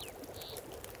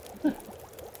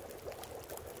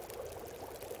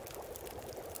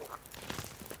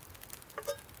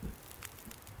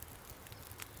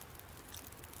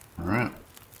 All right.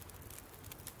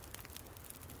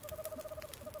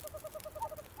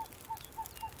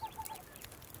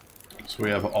 So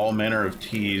we have all manner of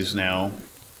teas now,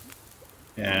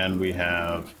 and we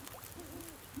have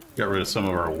got rid of some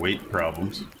of our weight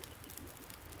problems.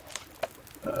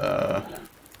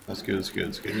 That's good, it's good,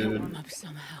 it's good. Warm up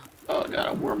somehow. Oh, I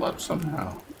gotta warm up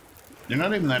somehow. You're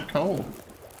not even that cold.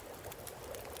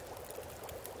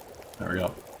 There we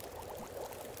go.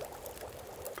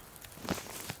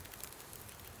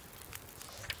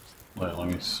 Let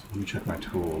me check my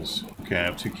tools. Okay, I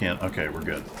have 2 cans. Okay, we're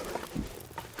good.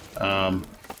 Time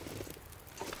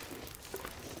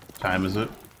is it?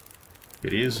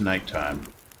 It is nighttime.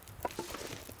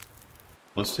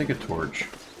 Let's take a torch.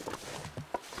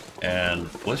 And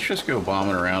let's just go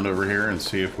bombing around over here and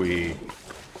see if we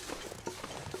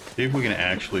can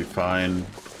actually find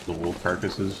the wolf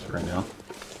carcasses right now.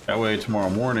 That way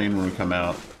tomorrow morning when we come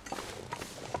out,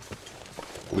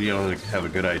 we'll have a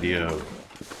good idea of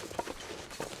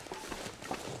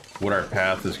what our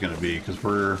path is going to be, because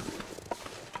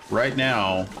right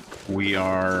now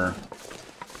we're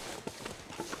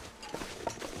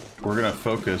going to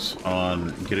focus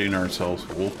on getting ourselves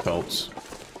wolf pelts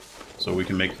so we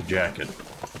can make the jacket.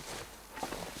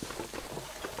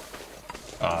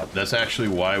 That's actually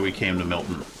why we came to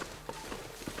Milton.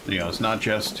 You know, it's not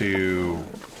just to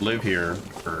live here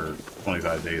for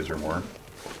 25 days or more,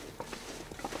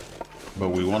 but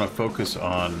we want to focus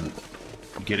on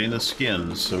getting the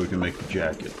skins so we can make the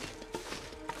jacket.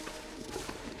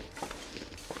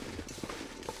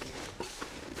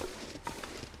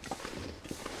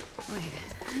 Wait.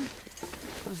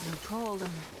 It was so cold.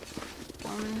 I'm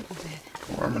warming up a bit.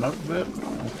 Warming up a bit?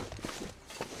 Oh.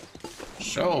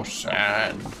 So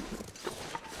sad.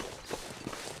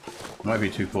 Might be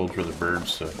too cold for the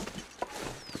birds to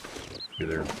be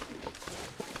their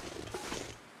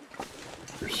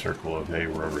circle of, hey,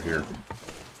 we're over here.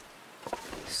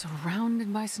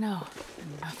 Surrounded by snow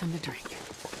and nothing to drink.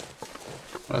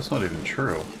 Well, that's not even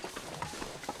true.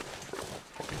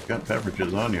 You've got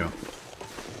beverages on you.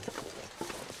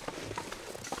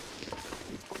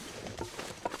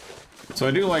 So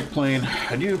I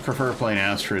do prefer playing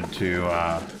Astrid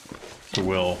to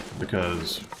Will,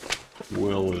 because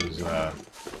Will is,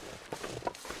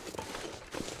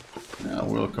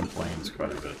 Will complains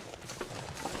quite a bit.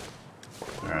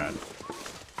 Alright.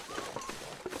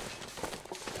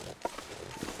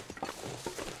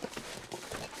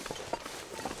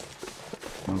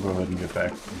 We'll go ahead and get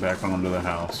back onto the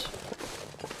house.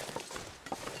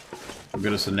 We'll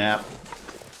get us a nap.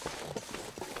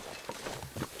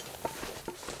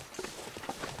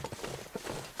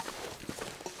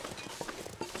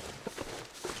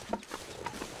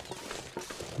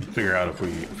 Figure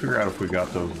out if we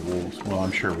got those wolves. Well,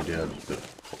 I'm sure we did, but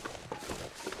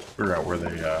figure out where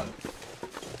they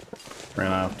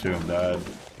ran off to and died.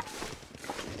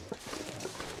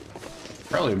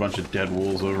 Probably a bunch of dead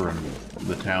wolves over in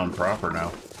the town proper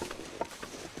now.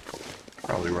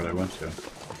 Probably where they went to.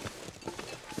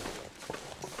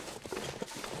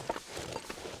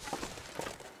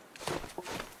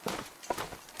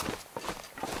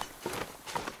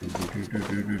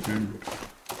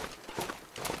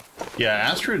 Yeah,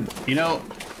 Astrid, you know,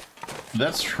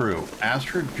 that's true.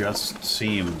 Astrid just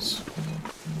seems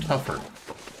tougher.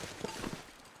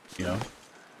 You know?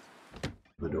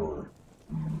 The door.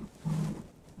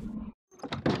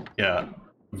 Yeah,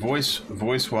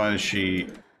 voice-wise, she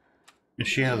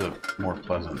has a more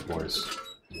pleasant voice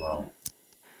as well.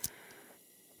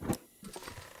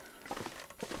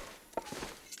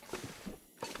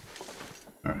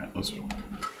 All right, let's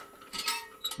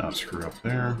not screw up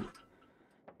there.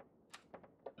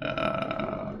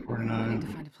 49. I need to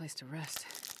find a place to rest.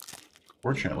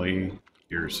 Fortunately,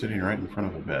 you're sitting right in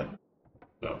front of a bed,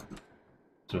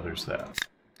 so there's that.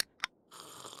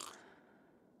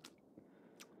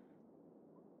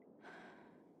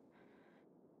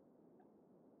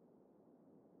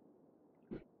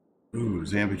 Ooh,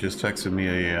 Zambi just texted me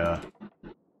a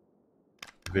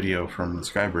video from the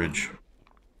Sky Bridge.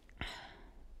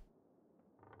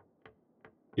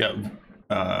 Yeah,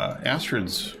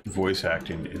 Astrid's voice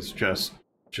acting is just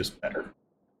better.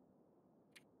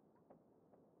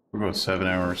 We'll go 7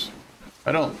 hours.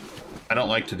 I don't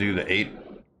like to do the 8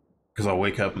 because I'll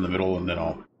wake up in the middle and then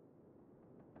I'll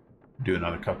do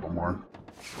another couple more.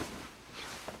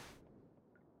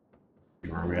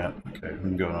 Where are we at? Okay, we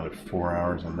can go another 4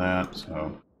 hours on that.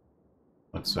 So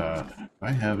let's. Do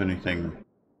I have anything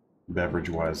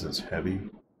beverage-wise that's heavy?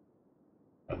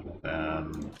 Other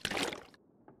than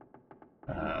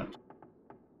that.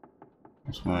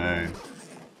 What's my?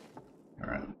 All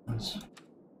right, let's.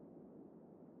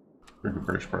 Drink a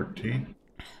Birch Bark tea.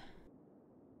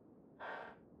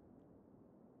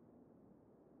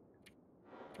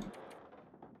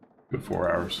 Good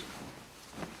 4 hours.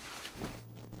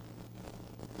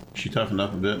 She toughened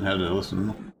up a bit and had to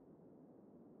listen.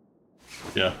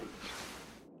 Yeah.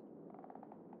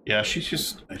 Yeah, she's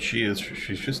just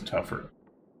tougher.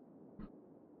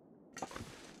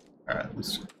 Alright,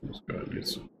 let's go ahead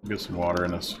and get some water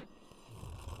in us.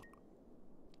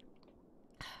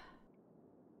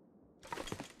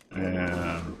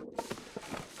 And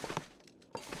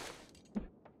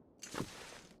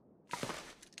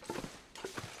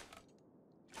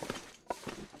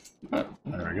oh,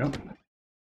 there we go.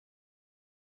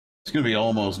 It's gonna be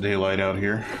almost daylight out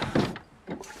here.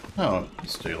 Oh,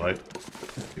 it's daylight.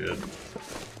 Good.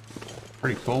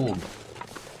 Pretty cold.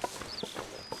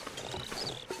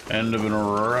 End of an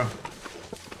aurora.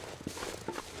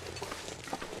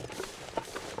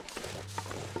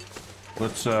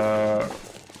 Let's you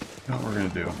know what we're gonna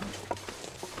do.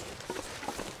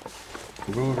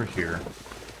 We'll go over here.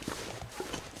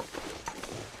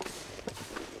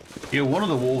 Yeah, one of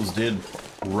the wolves did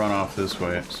run off this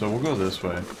way, so we'll go this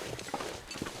way.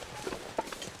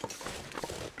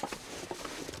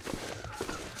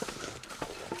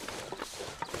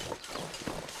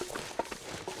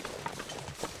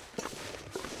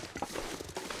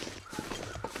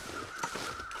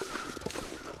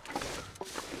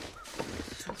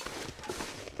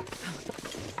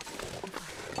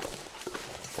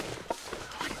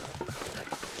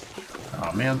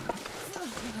 Oh man,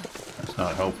 that's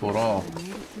not helpful at all.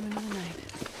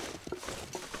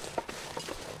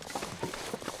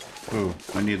 Ooh,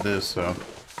 I need this, so I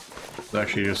was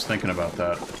actually just thinking about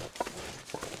that.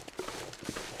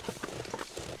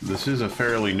 This is a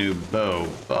fairly new bow,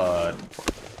 but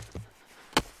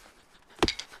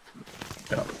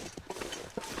yeah,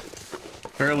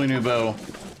 fairly new bow,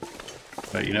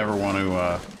 but you never want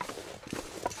to.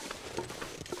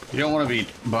 You don't want to be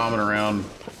bombing around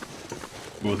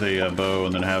with a bow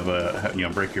and then have a, you know,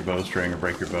 break your bowstring or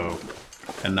break your bow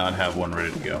and not have one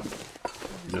ready to go.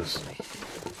 Just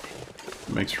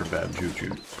makes for bad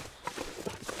juju.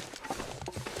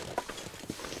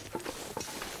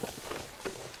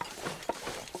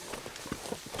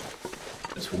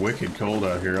 It's wicked cold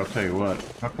out here, I'll tell you what.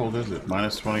 How cold is it?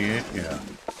 Minus 28? Yeah.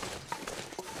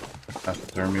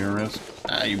 Hypothermia risk?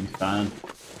 Ah, you'll be fine.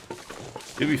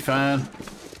 You'll be fine.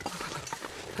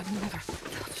 I've never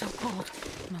felt so cold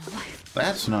in my life.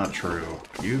 That's not true.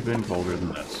 You've been colder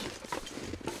than this.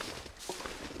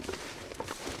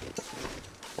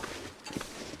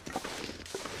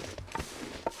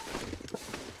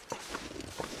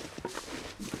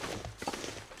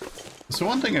 So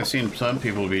one thing I've seen some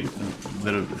people that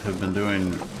have been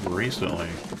doing recently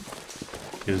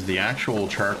is the actual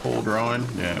charcoal drawing.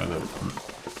 Yeah,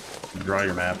 draw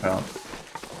your map out.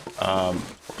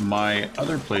 My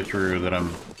other playthrough that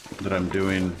I'm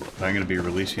doing, I'm going to be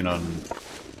releasing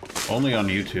only on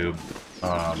YouTube.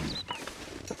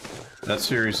 That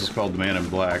series is called The Man in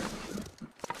Black.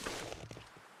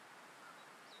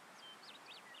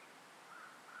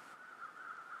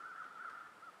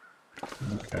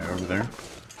 Okay, over there.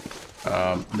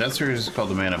 That series is called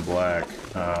The Man in Black.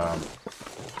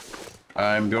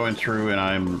 I'm going through and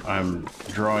I'm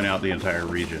drawing out the entire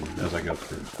region as I go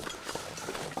through.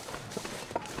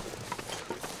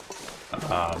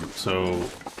 So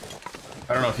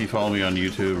I don't know if you follow me on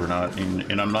YouTube or not,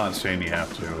 and I'm not saying you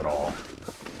have to at all,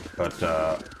 but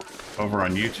over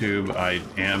on YouTube, I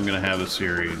am going to have a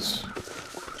series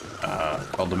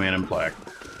called The Man in Black.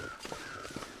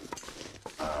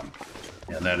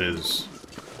 And that is,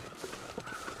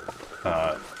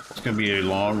 it's going to be a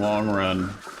long, long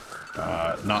run,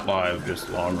 not live, just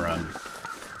long run.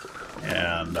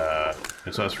 And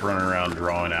it's us running around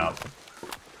drawing out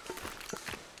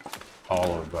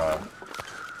all of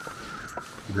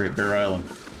Great Bear Island.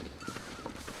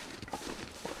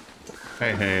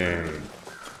 Hey, hey.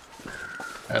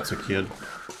 That's a kid.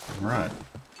 Alright.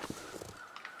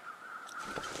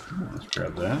 Let's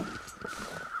grab that.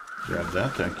 Grab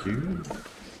that, thank you.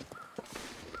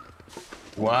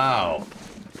 Wow.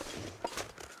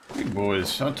 You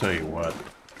boys, I'll tell you what.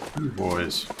 You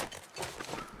boys.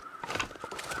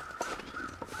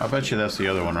 I bet you that's the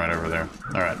other one right over there.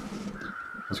 Alright.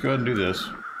 Let's go ahead and do this.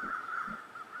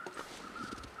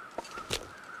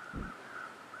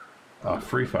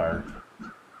 Free fire.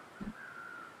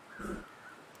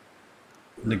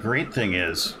 And the great thing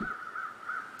is,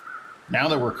 now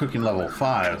that we're cooking level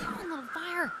 5,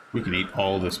 we can eat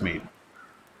all this meat.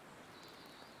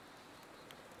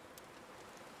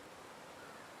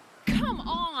 Come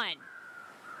on!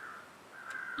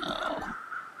 Oh,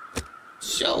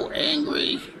 so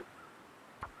angry.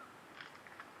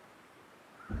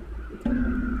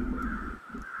 Gonna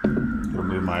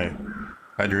move my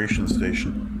hydration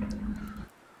station.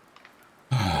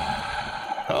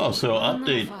 Oh, so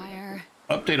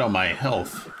update on my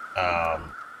health.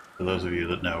 For those of you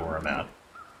that know where I'm at,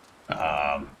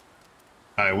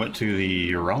 I went to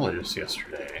the urologist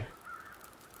yesterday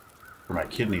for my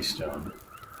kidney stone,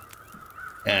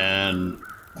 and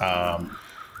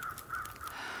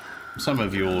some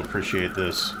of you will appreciate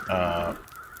this.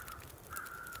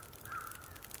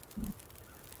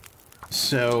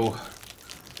 So,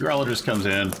 urologist comes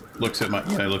in, looks at my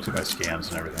scans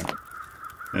and everything.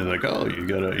 And he's like, "Oh, you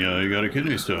got a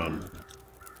kidney stone."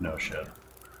 No shit.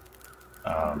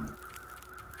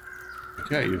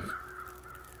 Okay,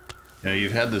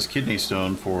 you've had this kidney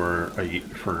stone for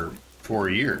 4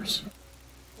 years.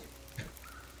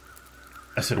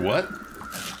 I said, "What?"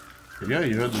 "Yeah,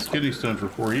 you had this kidney stone for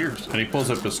 4 years." And he pulls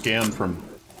up a scan from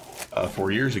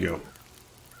 4 years ago.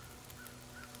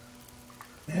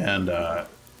 And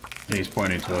he's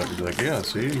pointing to it. He's like, "Yeah,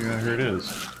 see, yeah, here it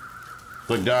is."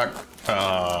 Look, Doc,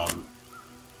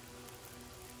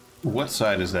 what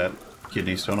side is that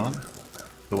kidney stone on?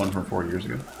 The one from 4 years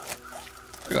ago?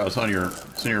 Oh, it's on your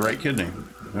right kidney.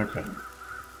 Okay.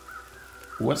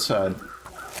 What side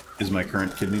is my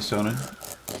current kidney stone in?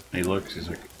 And he looks, he's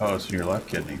like, "Oh, it's in your left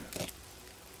kidney."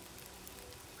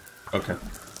 Okay.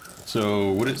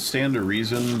 So would it stand to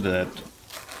reason that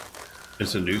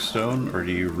it's a new stone, or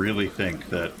do you really think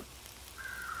that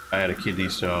I had a kidney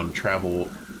stone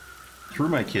travel through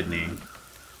my kidney,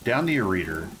 down the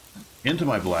ureter, into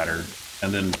my bladder,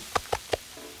 and then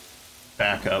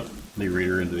back up the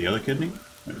ureter into the other kidney?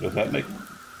 Does that make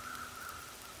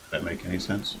any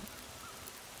sense?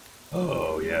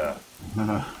 Oh, yeah.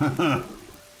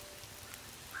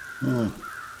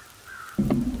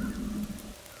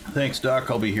 Thanks, Doc.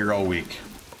 I'll be here all week.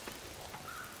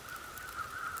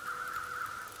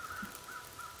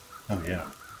 Oh, yeah.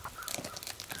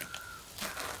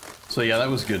 So, yeah, that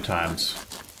was good times.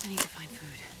 I need to find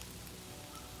food.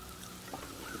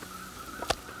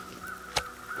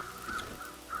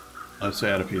 Let's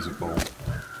add a piece of coal.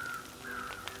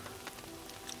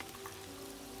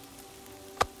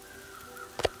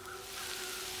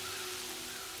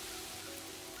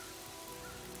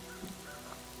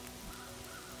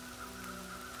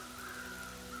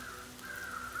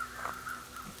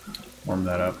 Warm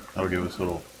that up. That'll give us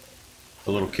a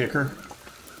little kicker.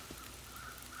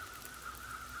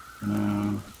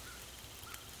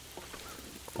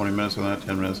 20 minutes on that,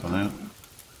 10 minutes on that.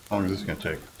 How long is this going to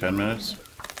take? 10 minutes?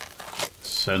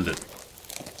 Send it.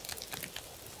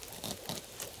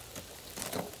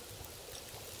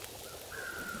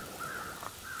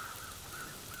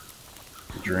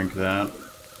 Drink that.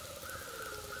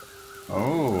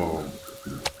 Oh.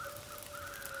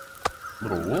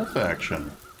 Little wolf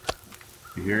action.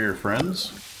 You hear your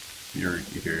friends? You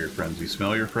hear your friends. You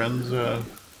smell your friends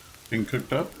being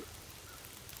cooked up?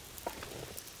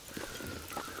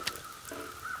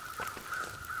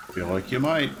 Feel like you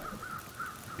might.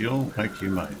 Feel like you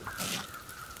might. I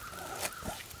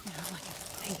don't like to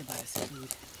think about his food.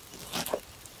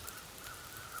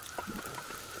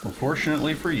 Well,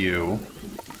 fortunately for you,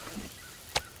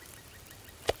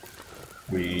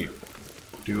 we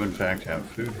do in fact have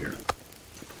food here.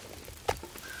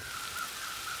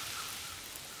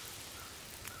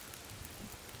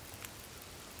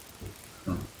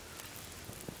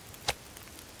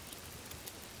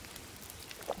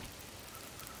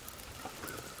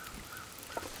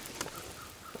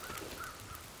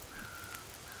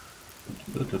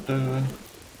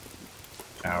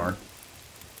 Hour.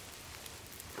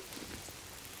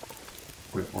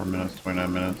 44 minutes,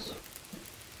 29 minutes.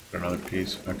 Another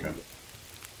piece. Okay.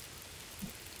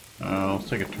 Let's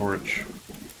take a torch.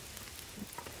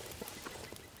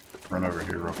 Run over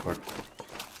here real quick.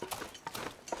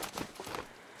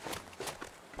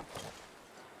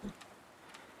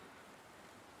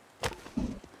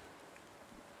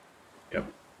 Yep.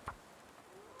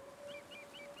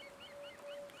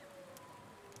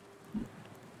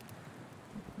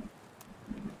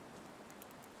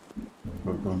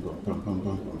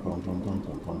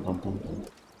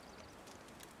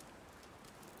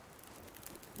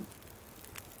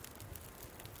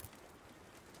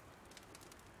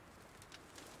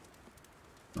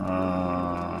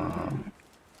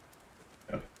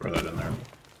 Yeah, throw that in there.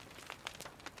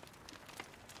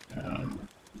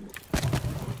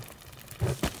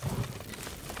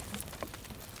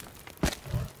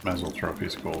 Might as well throw a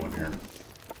piece of coal in here.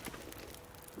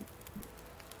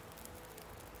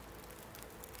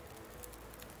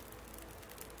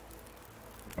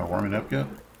 Are we warming up yet?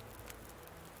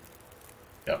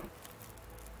 Yep.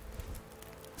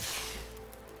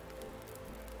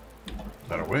 Is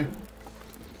that away?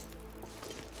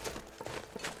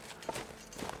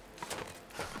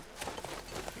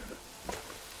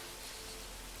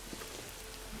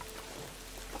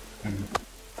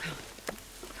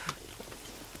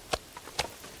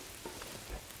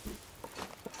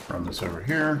 Run this over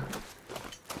here.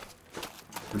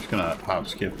 We're just gonna hop,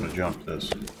 skip, and jump this.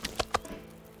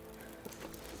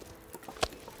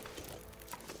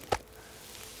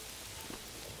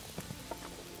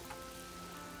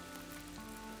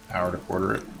 Hour to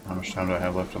quarter it. How much time do I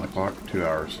have left on the clock? 2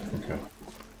 hours. Okay.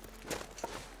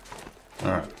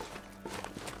 Alright.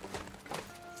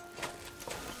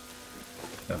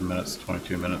 7 minutes,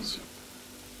 22 minutes.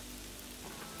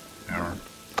 Hour.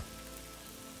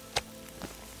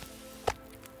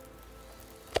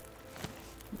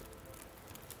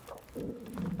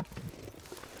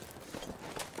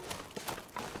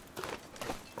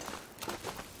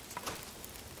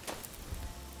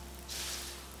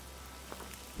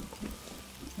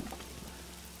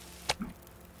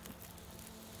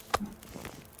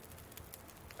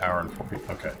 Hour and 40.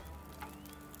 Okay.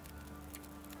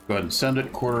 Go ahead and send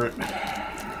it, quarter it,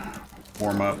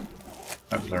 warm up.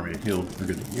 Hypothermia healed. We're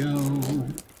good to go.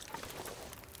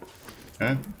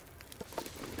 Okay.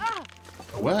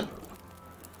 What?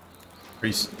 Are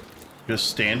you just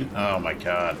standing? Oh my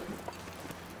god.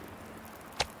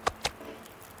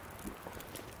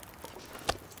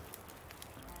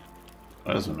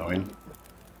 That is annoying.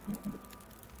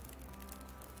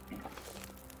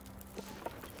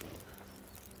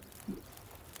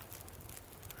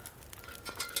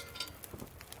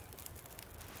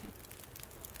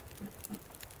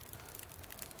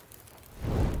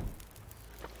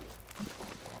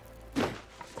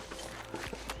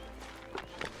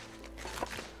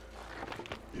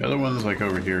 The other one's like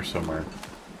over here somewhere.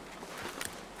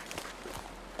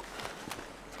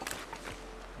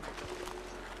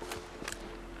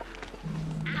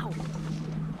 Ow.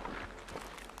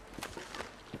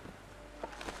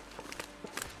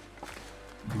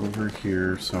 Over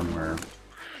here somewhere.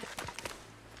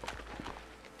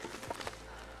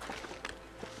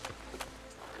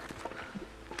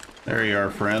 There you are,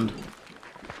 friend.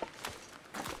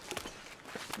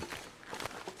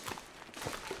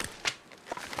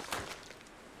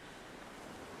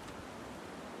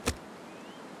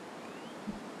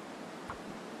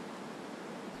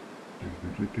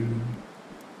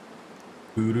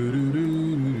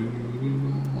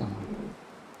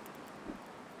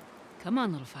 Come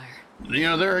on, little fire. You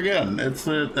know, there again, that's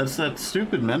that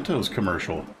stupid Mentos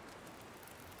commercial.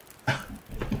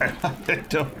 I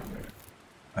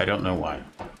don't know why.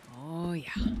 Oh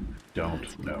yeah.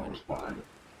 Don't know why.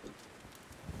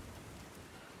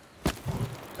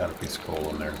 Got a piece of coal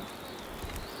in there.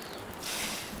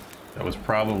 That was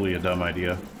probably a dumb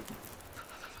idea.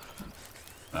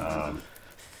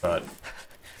 But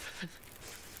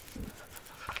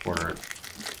quarter it.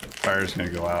 Fire's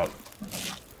gonna go out.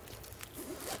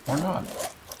 Or not.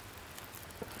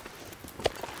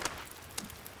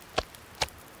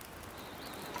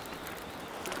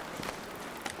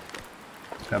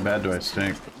 How bad do I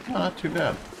stink? Oh, not too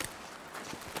bad.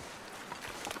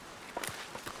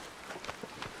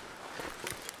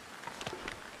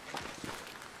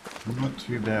 Not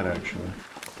too bad, actually.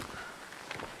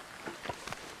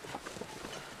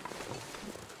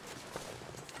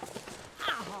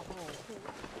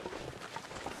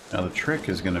 Now the trick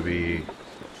is going to be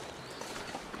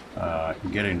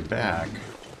getting back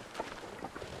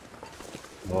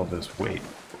all this weight.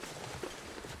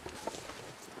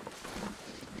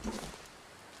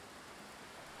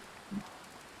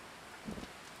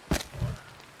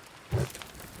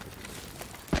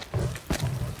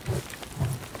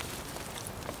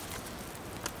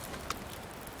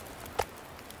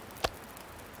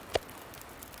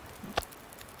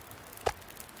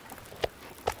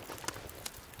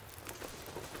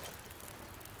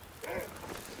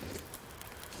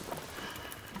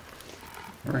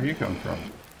 Where you come from?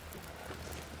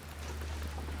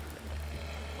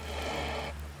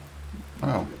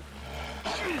 Oh.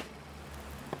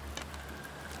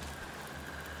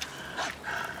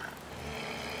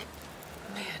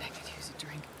 Man, I could use a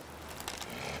drink.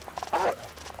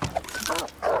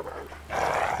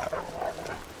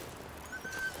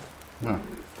 Huh.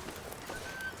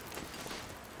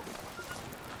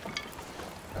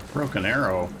 A broken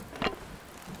arrow.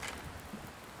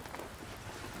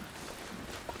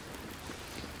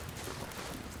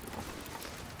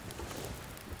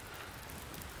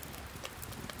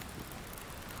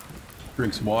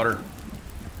 Drink some water.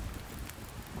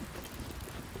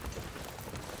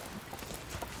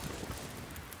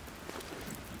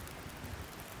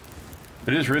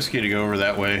 It is risky to go over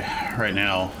that way right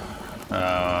now.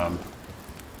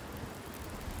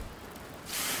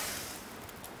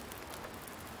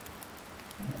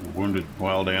 Wounded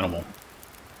wild animal.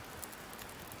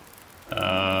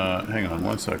 Hang on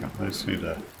one second. I just need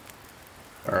to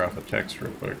fire off a text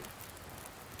real quick.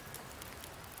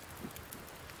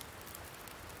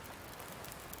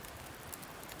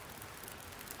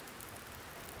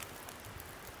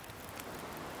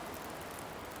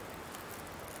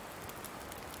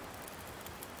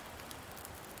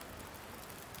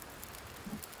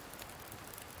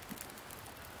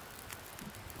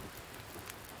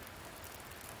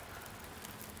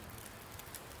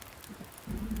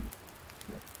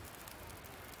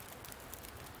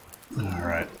 All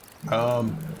right.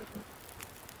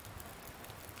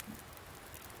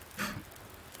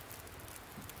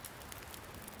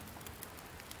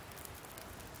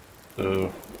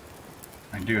 So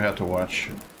I do have to watch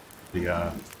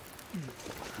the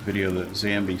video that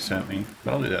Zambi sent me,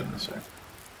 but I'll do that in a sec.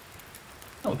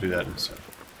 I'll do that in a sec.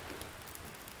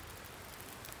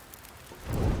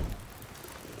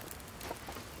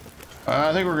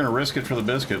 I think we're going to risk it for the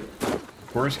biscuit.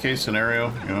 Worst case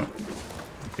scenario, you know,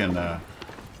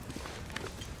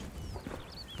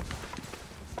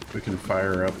 we can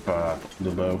fire up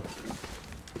the bow.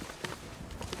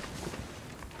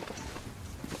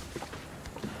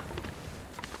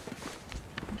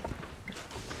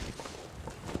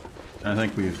 I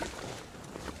think we've...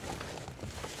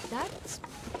 That's...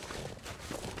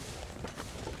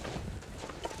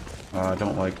 I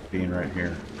don't like being right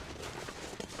here.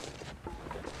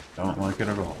 Don't like it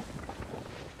at all.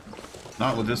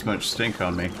 Not with this much stink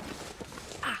on me.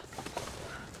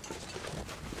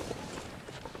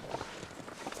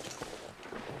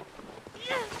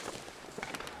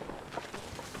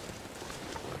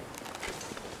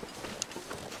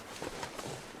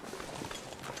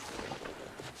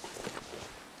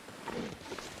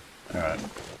 Alright.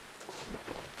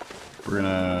 We're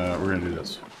gonna do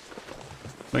this.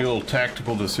 Make a little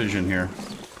tactical decision here.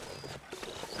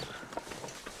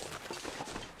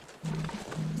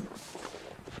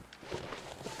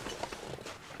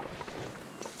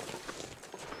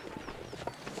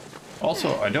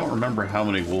 Also, I don't remember how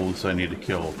many wolves I need to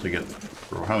kill to get,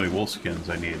 or how many wolf skins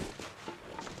I need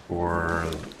for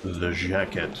the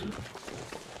jacket.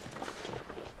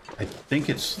 I think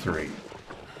it's 3.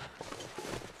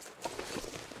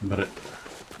 But it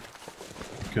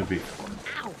could be 4.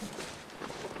 Ow.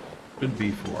 Could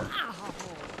be 4. Ow.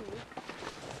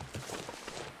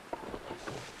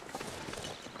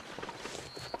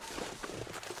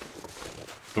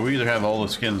 So we either have all the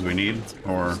skins we need,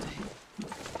 or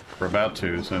we're about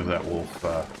to as soon as that wolf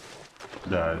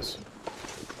dies.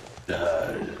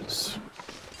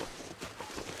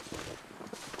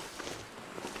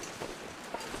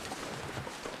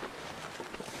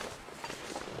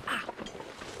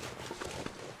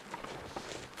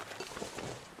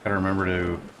 Gotta remember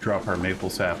to drop our maple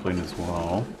sapling as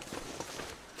well.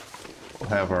 We'll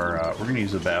have our, we're gonna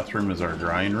use the bathroom as our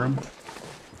drying room.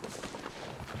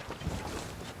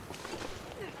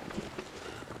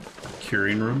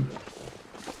 Curing room.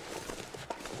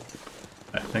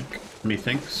 I think.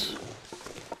 Methinks.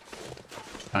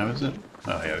 What time is it?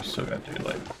 Oh yeah, we still got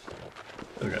daylight.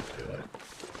 Still got daylight.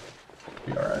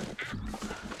 Be alright.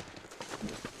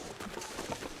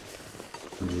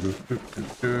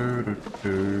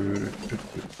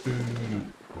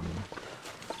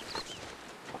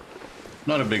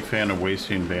 Not a big fan of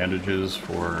wasting bandages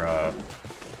for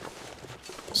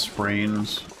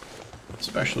sprains,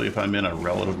 especially if I'm in a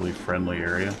relatively friendly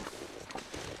area.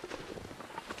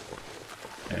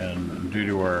 And due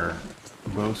to our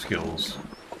bow skills,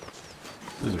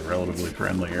 this is a relatively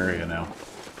friendly area now.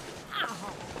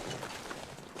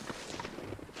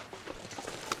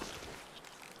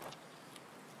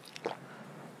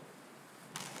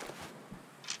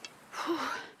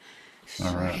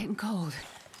 All right. Getting cold.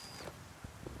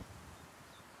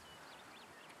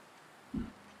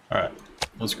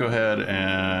 let's go ahead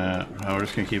and... No, we're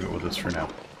just going to keep it with us for now.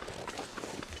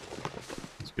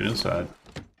 Let's get inside.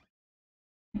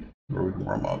 Where we can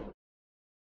warm up.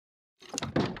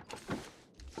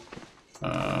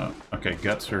 Okay,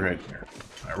 guts are right here.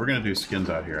 Alright, we're going to do skins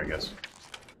out here, I guess.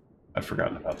 I'd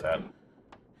forgotten about that.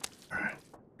 Alright.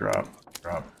 Drop,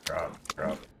 drop, drop,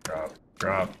 drop, drop,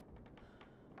 drop.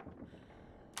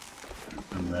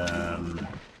 And then...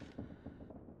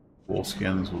 wool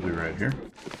skins will be right here.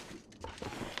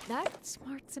 That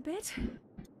smarts a bit.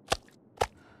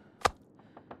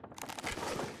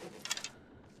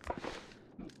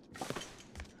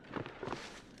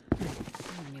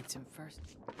 I need some first.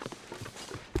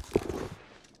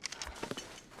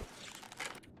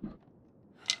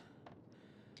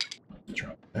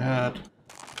 Drop that.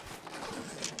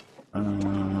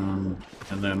 And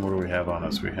then what do we have on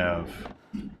us? We have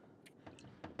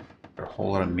a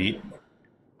whole lot of meat.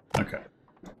 Okay.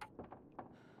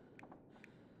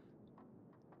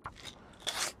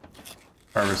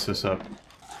 Harvest this up.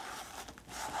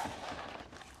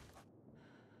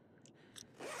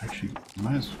 Actually,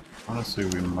 honestly,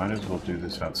 we might as well do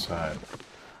this outside.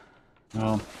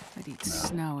 No. I'd eat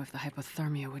snow if the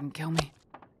hypothermia wouldn't kill me.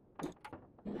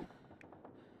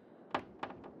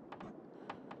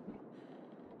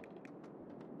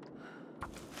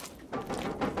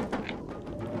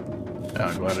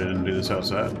 I'm glad I didn't do this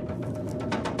outside.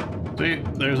 See,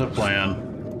 there's a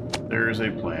plan. There's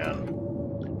a plan.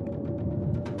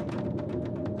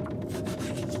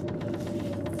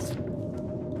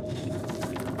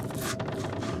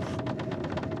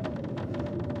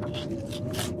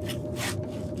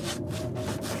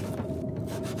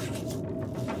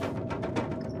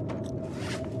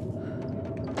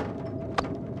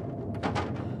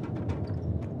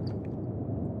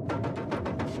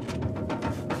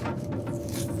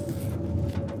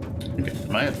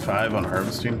 Am I at 5 on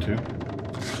harvesting too?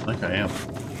 I think I am.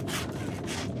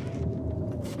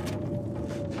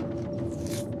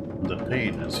 The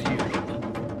pain is huge.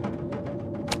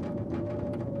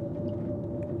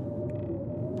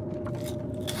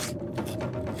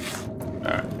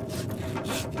 Alright.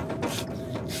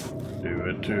 Do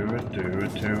it, do it, do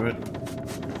it, do it.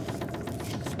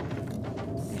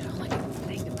 I don't like to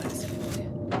think about this food.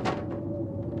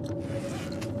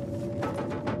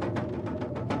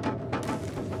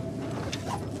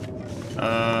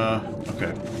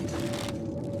 Okay.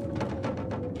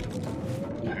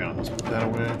 Hang on, let's put that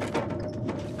away.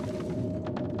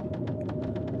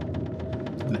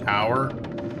 An hour?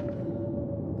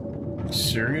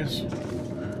 Serious?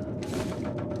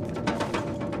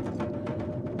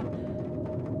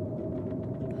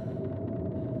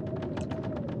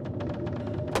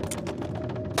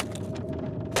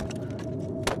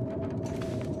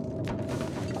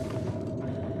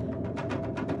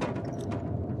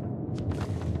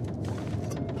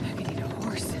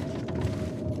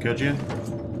 Could you?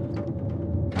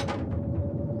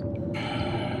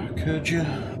 Could you?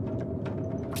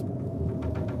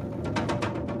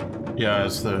 Yeah,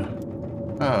 it's the...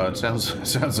 Oh, it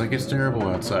sounds like it's terrible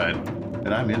outside.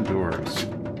 And I'm indoors.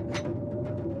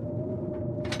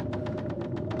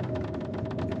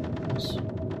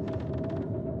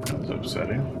 That was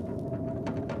upsetting.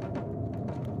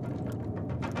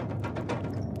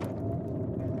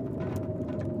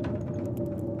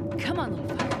 Come on,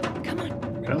 little fire. Come on.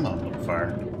 Come on, little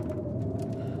fire.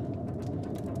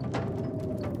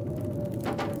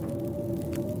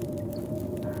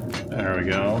 There we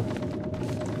go.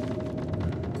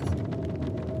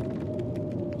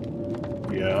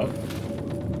 Yep.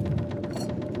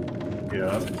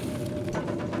 Yep.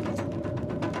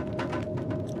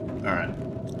 Alright.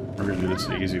 We're gonna do this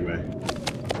the easy way.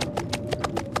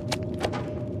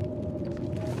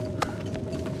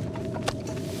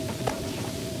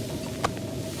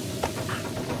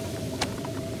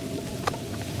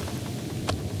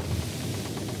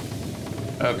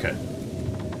 Okay.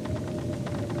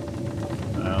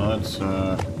 Now let's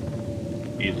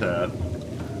eat that.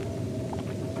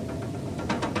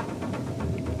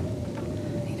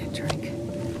 Need a drink.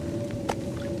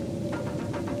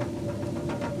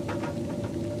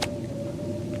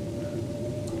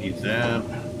 Eat that.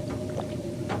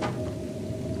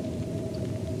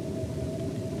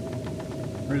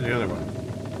 Where's the other one?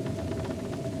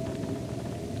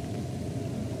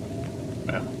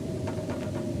 Yeah.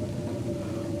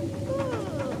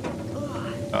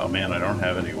 Oh man, I don't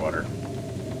have any water.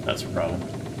 That's a problem.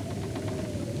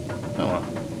 Oh well.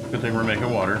 Good thing we're making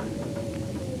water.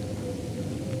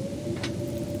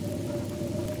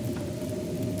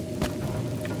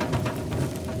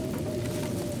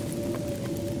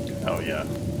 Oh yeah.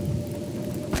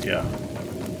 Yeah.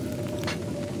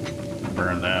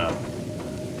 burn that.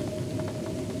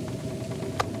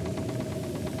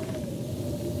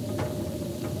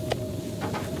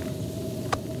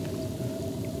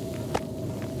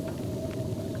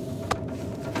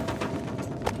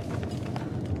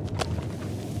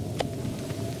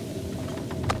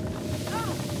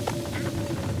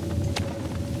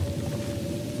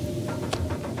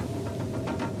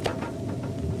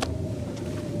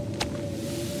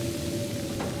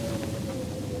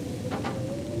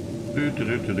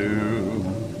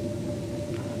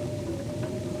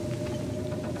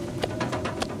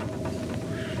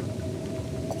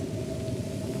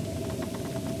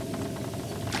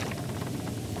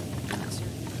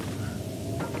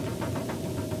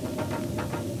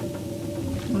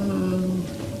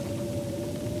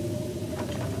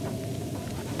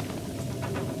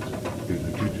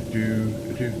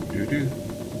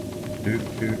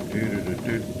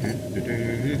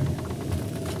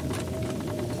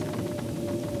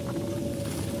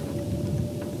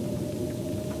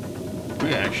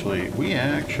 We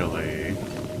actually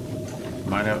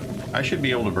might have. I should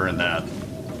be able to burn that.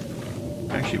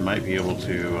 Actually, might be able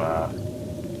to.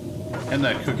 And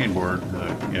that cooking board,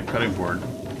 the cutting board.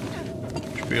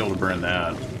 Should be able to burn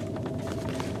that.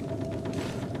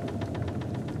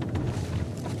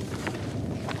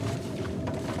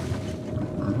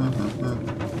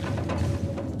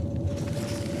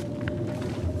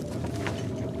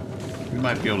 We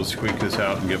might be able to squeak this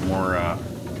out and get more.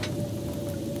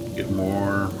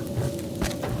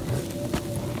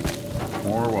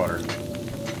 More water.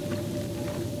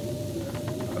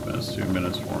 5 minutes, 2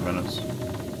 minutes, 4 minutes.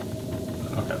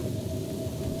 Okay.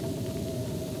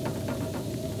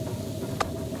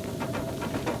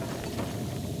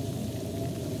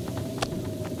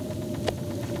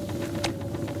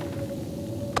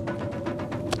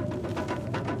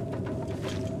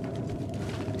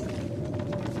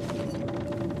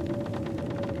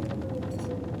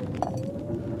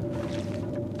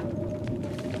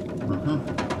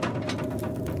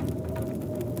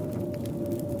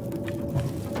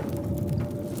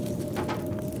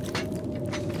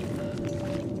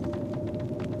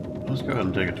 Let's go ahead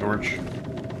and take a torch.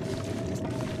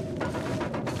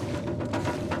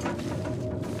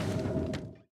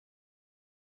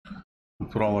 We'll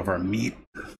put all of our meat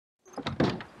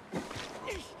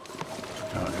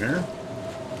out here.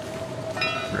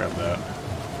 Grab that.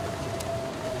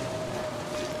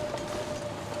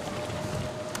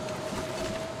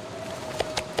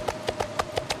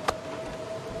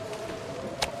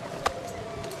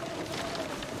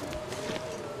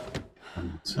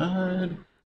 Inside.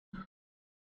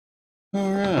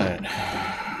 All right.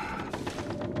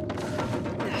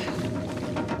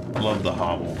 Love the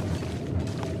hobble.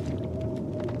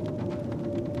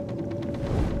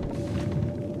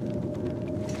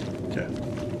 Okay.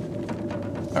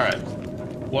 All right.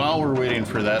 While we're waiting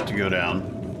for that to go down,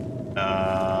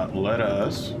 let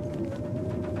us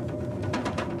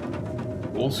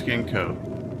wolfskin coat.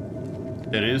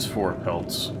 It is 4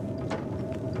 pelts.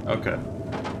 Okay.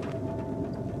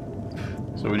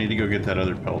 So we need to go get that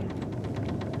other pelt.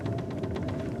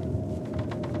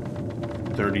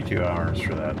 32 hours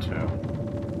for that too.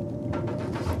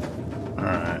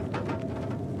 Alright.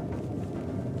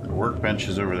 The workbench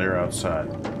is over there outside.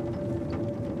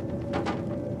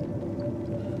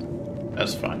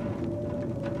 That's fine.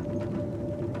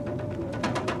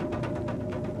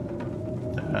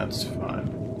 That's fine.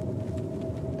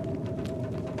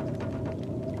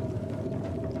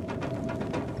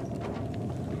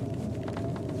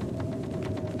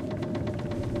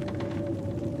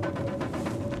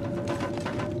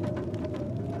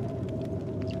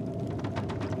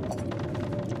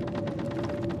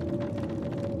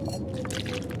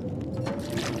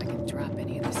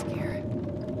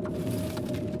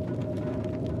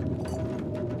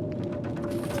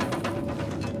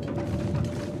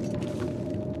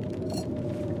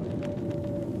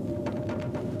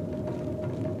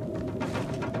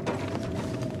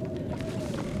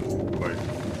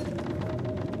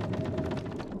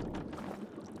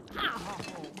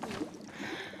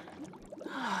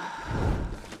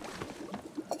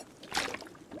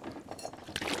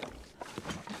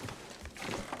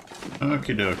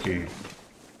 Okie dokie.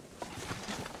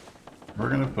 We're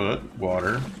gonna put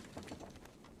water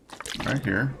right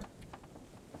here.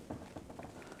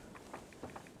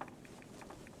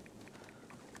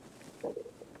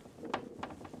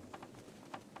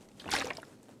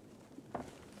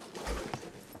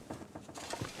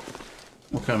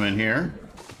 We'll come in here.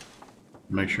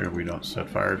 Make sure we don't set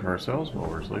fire to ourselves while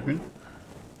we're sleeping.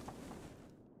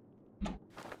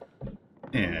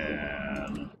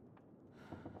 And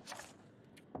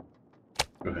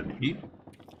Go ahead and eat.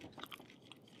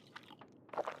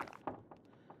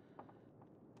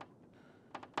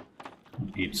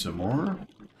 Eat some more.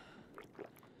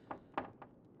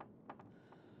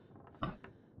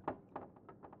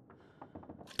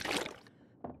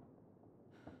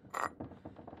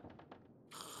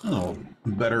 Oh,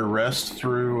 better rest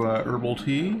through herbal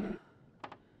tea.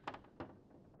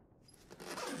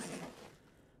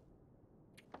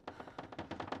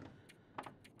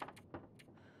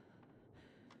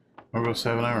 I'll go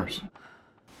 7 hours.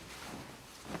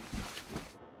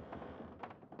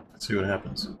 Let's see what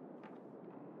happens.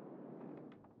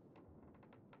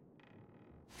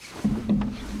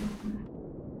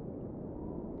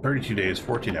 "32 days,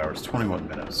 14 hours, 21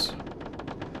 minutes.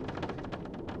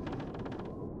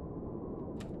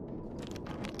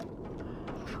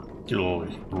 Get a little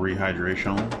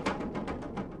rehydration on.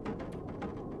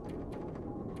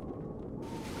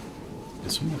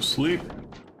 Get some more sleep.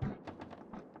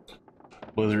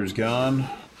 Blizzard's gone.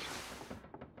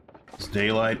 It's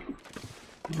daylight.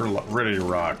 We're ready to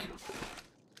rock.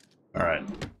 Alright,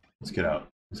 let's get out.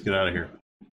 Let's get out of here.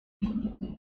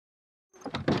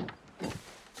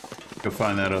 Go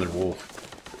find that other wolf.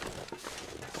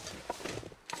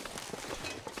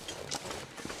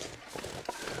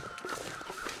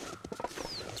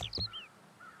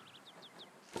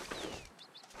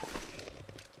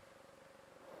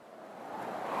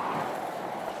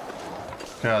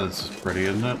 God, this is pretty,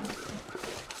 isn't it?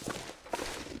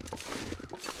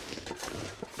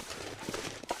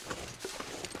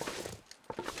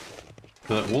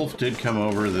 The wolf did come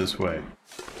over this way.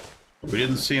 We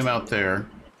didn't see him out there.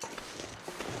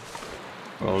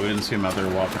 Well, we didn't see him out there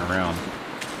walking around.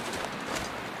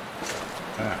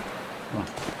 Ah, huh.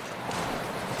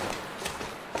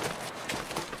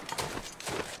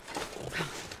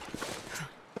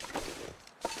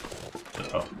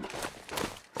 Uh-oh.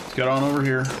 Let's get on over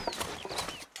here.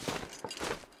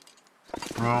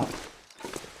 Well,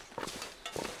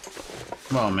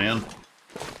 come on, man.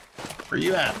 Where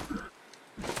you at?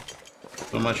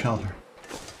 So much health.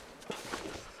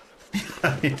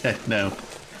 No.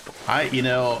 You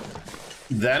know,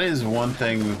 that is one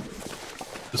thing.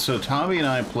 So Tommy and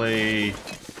I play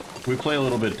a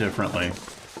little bit differently.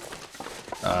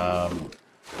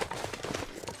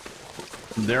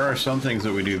 There are some things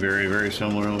that we do very, very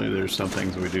similarly. There's some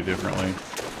things that we do differently.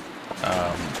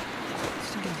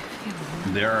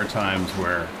 There are times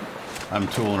where I'm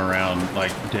tooling around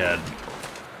like dead,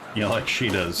 you know, like she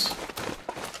does.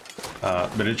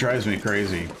 But it drives me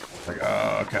crazy. Like,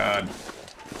 oh god.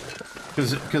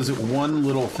 Because one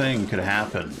little thing could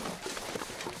happen,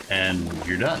 and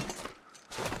you're done.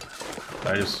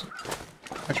 I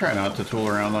try not to tool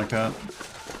around like that.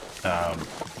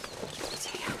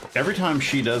 Every time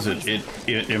she does it,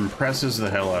 it impresses the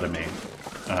hell out of me.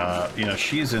 You know,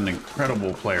 she's an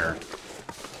incredible player.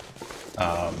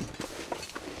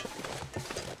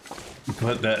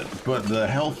 But the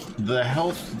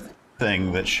health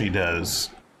thing that she does,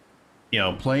 you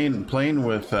know, playing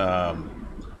with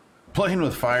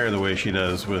fire the way she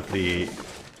does with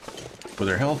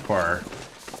her health bar,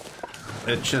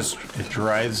 it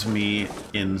drives me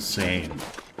insane.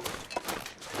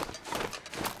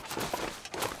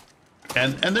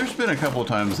 And there's been a couple of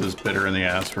times this bit her in the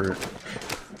ass where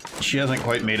she hasn't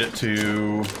quite made it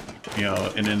to, you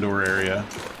know, an indoor area,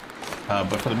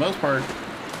 but for the most part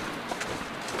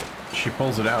she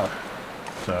pulls it out.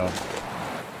 So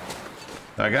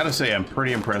I gotta say, I'm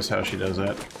pretty impressed how she does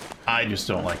that. I just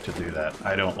don't like to do that.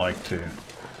 I don't like to.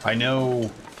 I know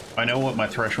what my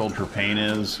threshold for pain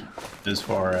is, as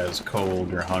far as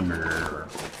cold or hunger or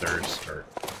thirst, or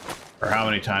how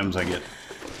many times I get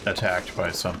attacked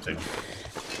by something.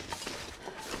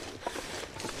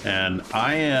 And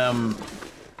I am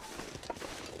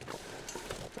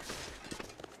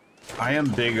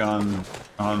big on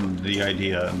the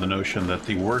idea and the notion that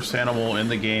the worst animal in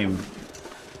the game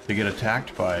to get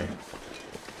attacked by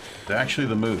is actually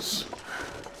the moose.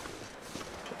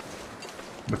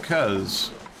 Because,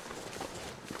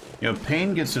 you know,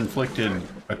 pain gets inflicted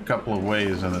a couple of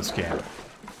ways in this game.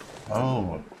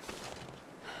 Oh.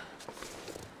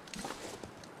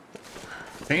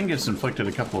 Pain gets inflicted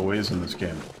a couple of ways in this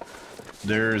game.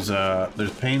 There's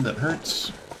pain that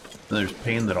hurts, and there's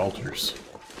pain that alters.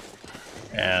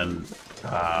 And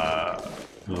a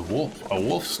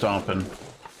wolf stomping,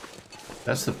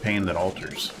 that's the pain that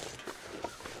alters.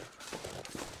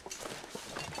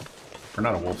 Or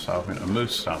not a wolf stomping, a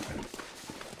moose stomping.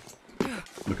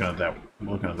 Looking at that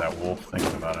wolf,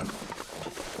 thinking about it.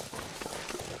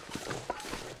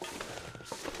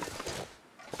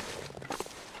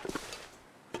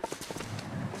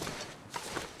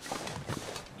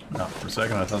 Oh, for a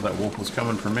second I thought that wolf was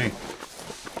coming for me.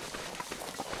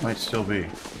 Might still be.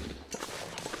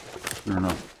 I don't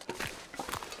know.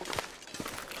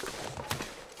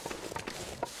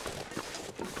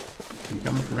 You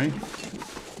coming for me?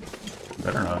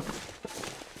 Better not.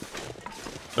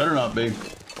 Better not be.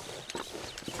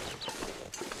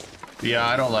 Yeah,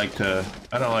 I don't like to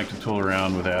tool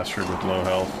around with Astrid with low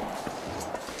health.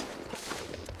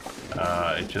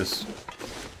 It just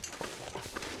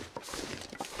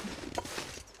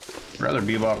rather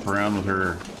bebop around with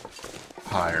her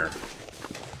higher.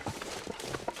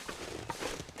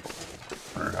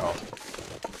 Her health.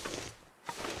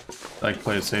 I like to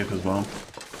play it safe as well.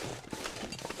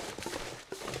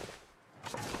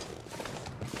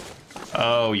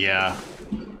 Oh yeah.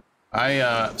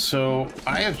 So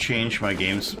I have changed my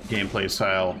gameplay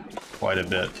style quite a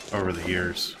bit over the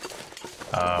years.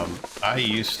 I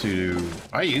used to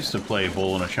play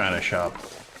bull in a china shop.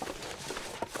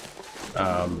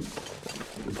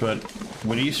 But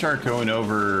when you start going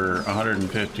over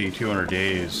 150, 200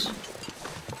 days,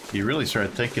 you really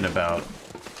start thinking about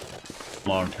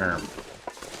long term.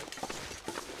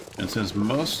 And since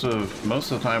most of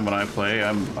the time when I play,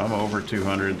 I'm over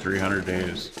 200, 300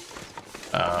 days.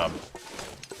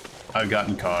 I've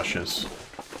gotten cautious.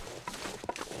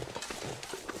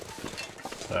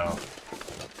 So,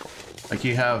 like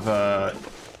you have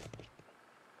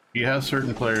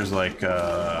certain players like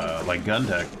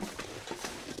Gundek,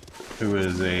 who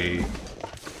is a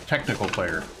technical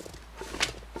player.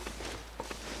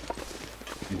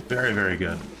 He's very, very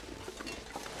good.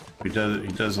 He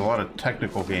does a lot of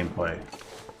technical gameplay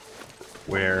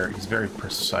where he's very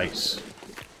precise.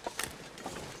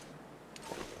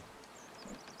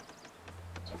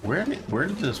 Where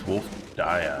did this wolf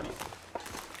die at?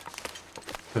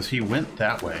 Because he went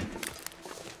that way.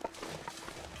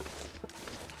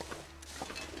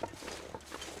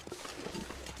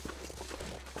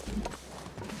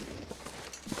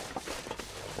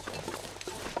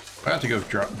 If I have to go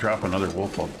drop another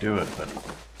wolf, I'll do it, but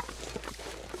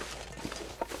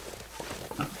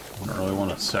I don't really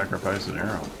want to sacrifice an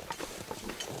arrow.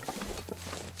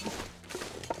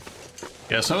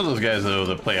 Yeah, some of those guys though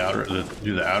that play that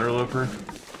do the Interloper,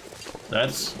 that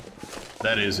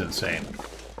is insane.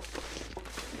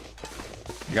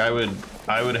 Like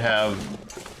I would have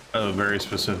a very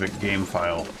specific game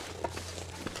file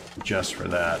just for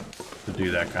that, to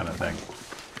do that kind of thing,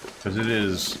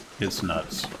 because it's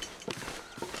nuts.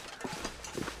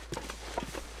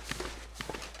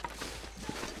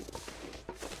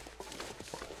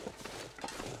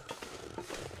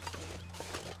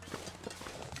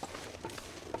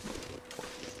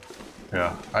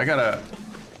 Yeah,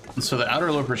 so the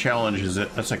Interloper challenge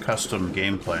that's a custom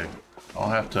gameplay. I'll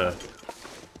have to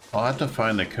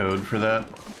find the code for that,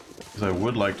 because I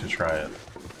would like to try it.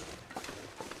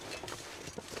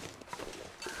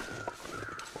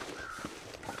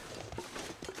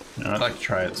 You know, I'd like to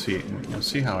try it,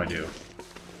 see how I do.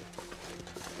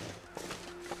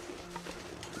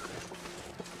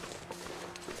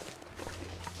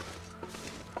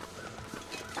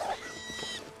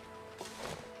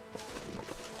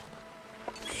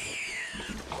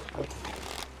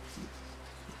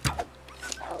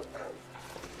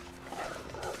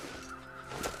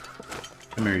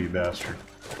 Come here, you bastard.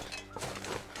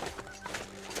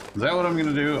 Is that what I'm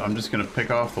gonna do? I'm just gonna pick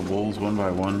off the wolves one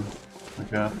by one, like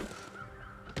that.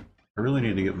 I really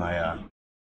need to get my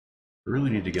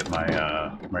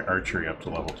my archery up to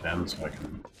level 10 so I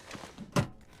can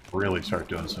really start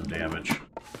doing some damage. I'll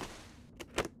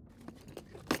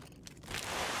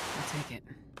take it.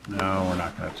 No, we're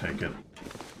not gonna take it.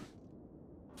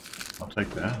 I'll take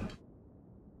that.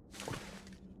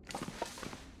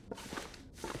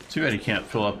 Too bad you can't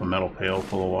fill up a metal pail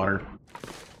full of water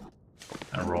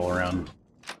and roll around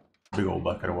a big old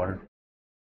bucket of water.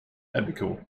 That'd be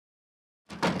cool.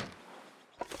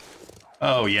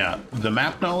 Oh yeah, the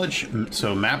map knowledge.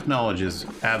 So map knowledge is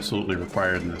absolutely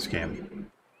required in this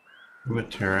game. What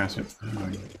terrace?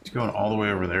 Oh, he's going all the way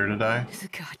over there to die? It's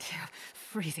goddamn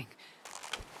freezing.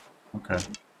 Okay.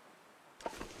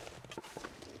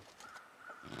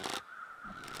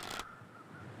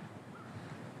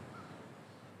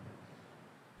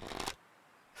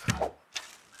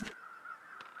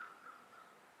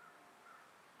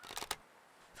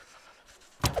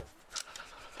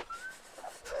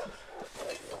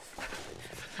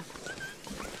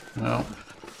 Well,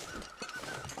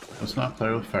 let's not play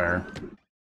with fire.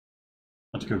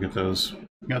 Let's go get those.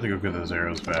 We have to go get those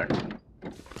arrows back.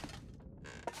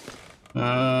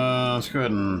 Let's go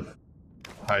ahead and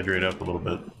hydrate up a little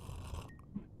bit.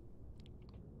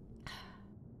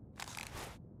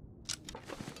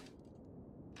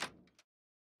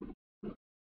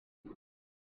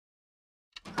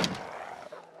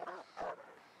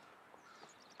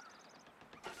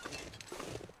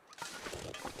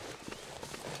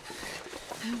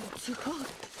 cold.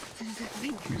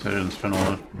 Guess I didn't spend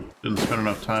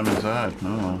enough time inside.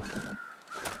 No.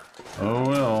 Oh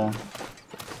well.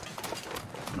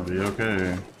 It'll be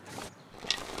okay.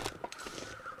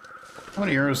 How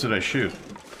many arrows did I shoot?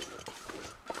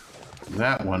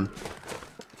 That one.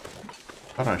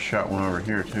 I thought I shot one over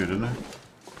here too, didn't I?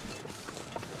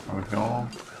 Okay, all.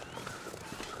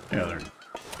 Yeah, there.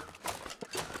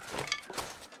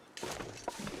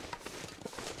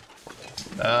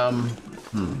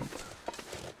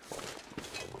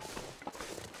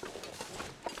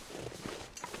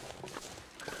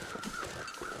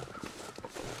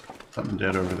 Something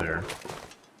dead over there.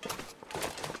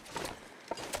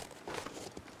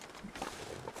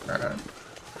 Alright.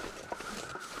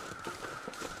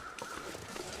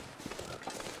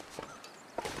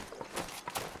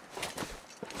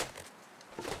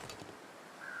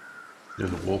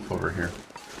 There's a wolf over here.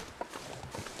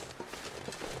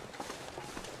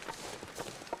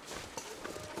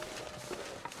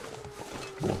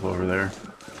 Wolf over there.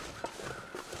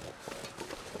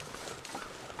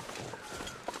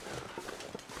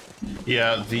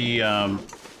 Yeah, the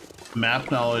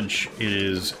map knowledge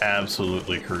is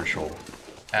absolutely crucial.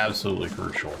 Absolutely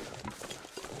crucial.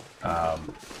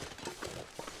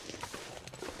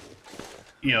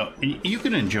 You know, you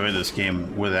can enjoy this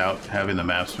game without having the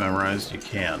maps memorized. You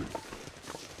can.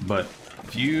 But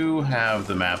if you have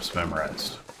the maps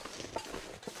memorized,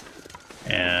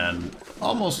 and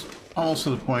almost to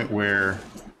the point where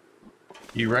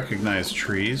you recognize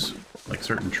trees, like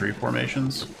certain tree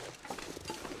formations,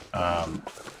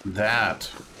 is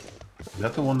that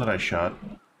the one that I shot?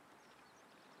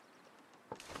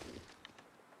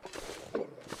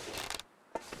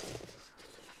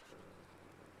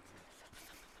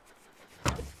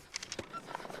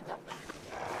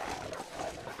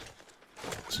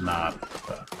 It's not,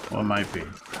 but, well, it might be. It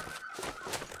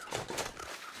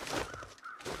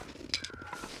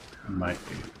might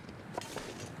be.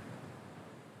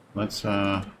 Let's, do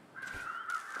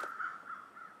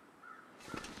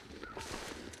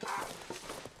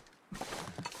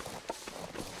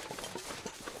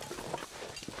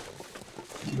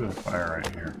a fire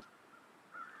right here.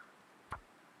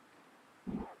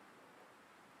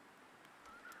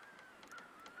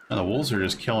 And the wolves are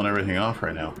just killing everything off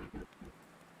right now.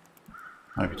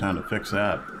 Might be time to fix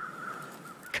that.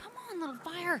 Come on, little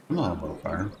fire. Come on, little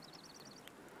fire.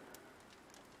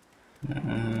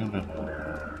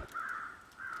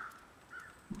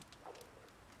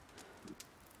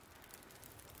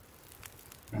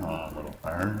 Come on, little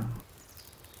fire.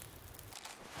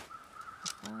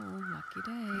 Oh, lucky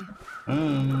day.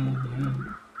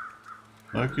 Oh,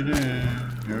 lucky day.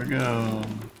 Here we go.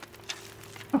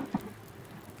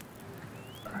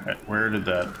 Alright, where did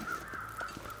that...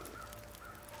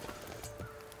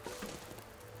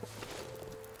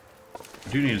 I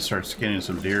do need to start skinning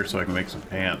some deer so I can make some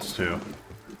pants, too.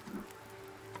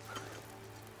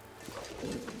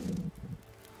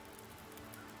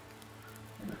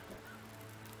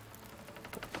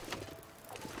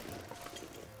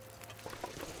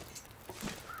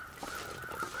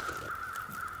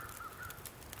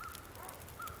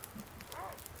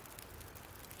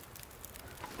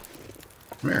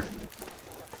 Come here.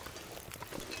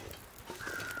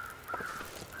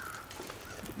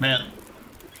 Man.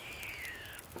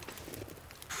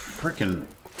 Frickin'.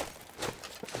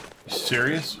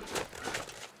 Serious?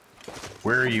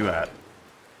 Where are you at?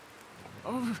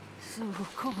 Oh, so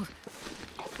cold.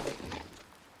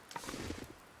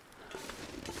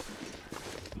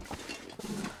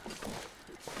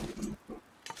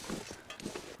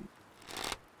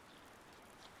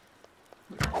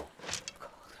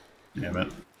 Damn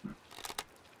it.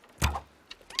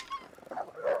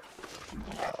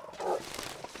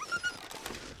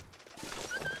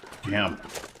 Damn.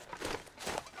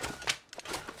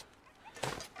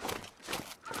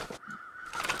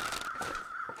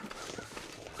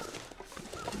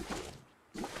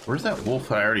 Where's that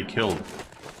wolf I already killed?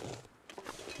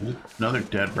 Another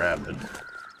dead rabbit.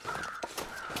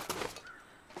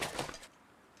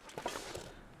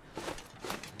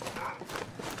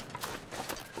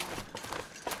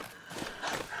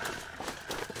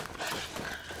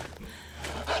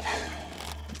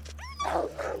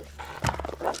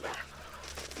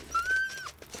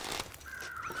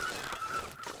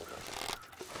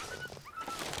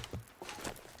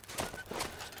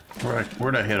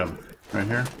 Where'd I hit him? Right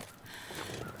here?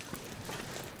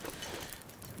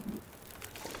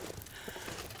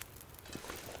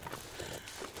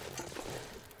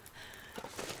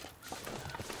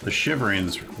 The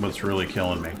shivering's what's really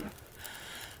killing me.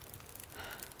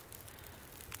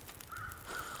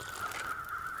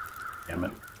 Damn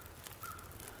it.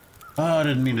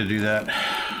 didn't mean to do that.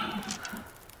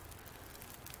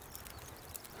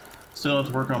 Still have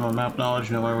to work on my map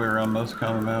knowledge, know my way around most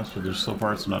common maps, but there's still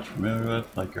parts I'm not familiar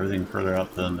with, like everything further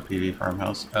out than the PV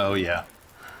farmhouse. Oh yeah.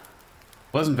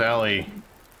 Pleasant Valley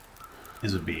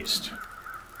is a beast.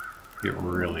 It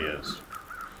really is.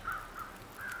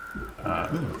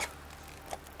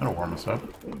 That'll warm us up.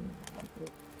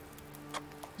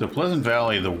 So Pleasant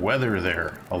Valley, the weather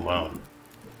there alone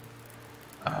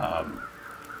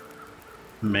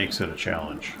makes it a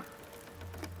challenge.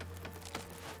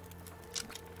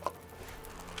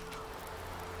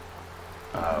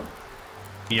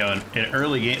 You know, in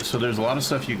early game, so there's a lot of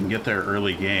stuff you can get there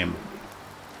early game,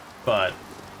 but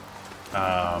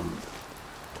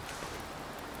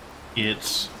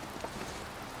it's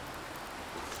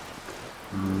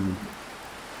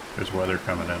there's weather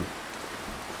coming in.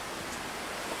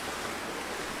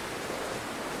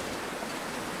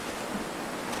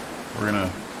 We're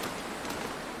gonna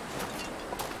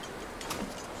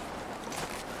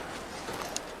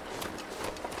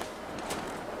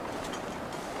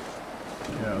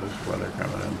there's weather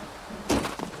coming in.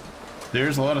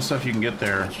 There's a lot of stuff you can get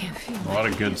there. A lot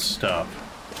of good stuff.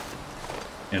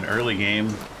 In early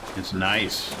game, it's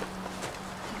nice.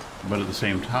 But at the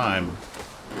same time,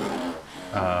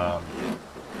 the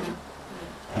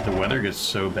weather gets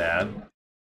so bad,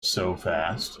 so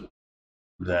fast,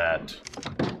 that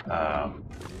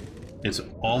it's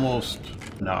almost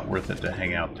not worth it to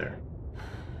hang out there.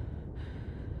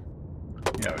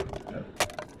 Yeah.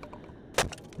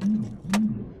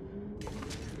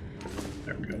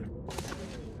 There we go.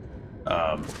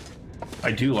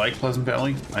 I do like Pleasant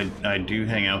Valley. I do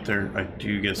hang out there. I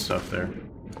do get stuff there.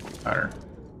 Hour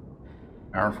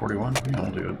 41? Yeah,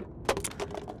 I'll do it.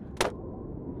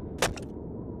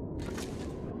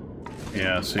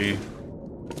 Yeah, see?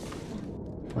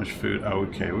 How much food? Oh,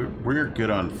 okay, we're good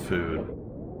on food.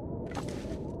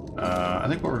 I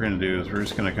think what we're going to do is we're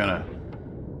just going to kind of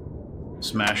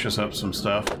smash us up some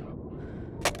stuff.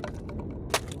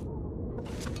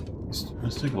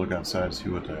 Let's take a look outside and see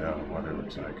what the weather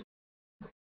looks like.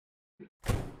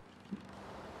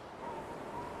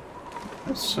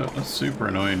 That's super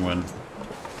annoying when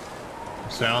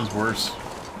it sounds worse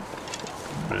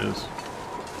than it is.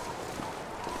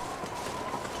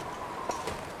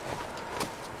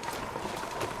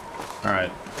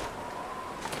 Alright.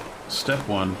 Step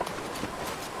 1.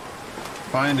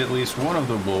 Find at least one of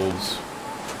the wolves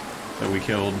that we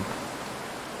killed.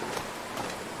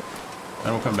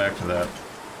 Then we'll come back to that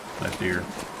deer.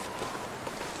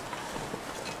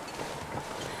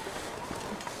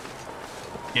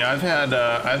 Yeah, I've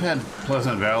had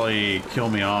Pleasant Valley kill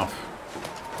me off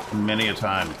many a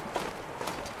time.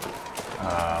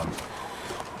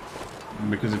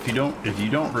 Because if you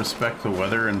don't respect the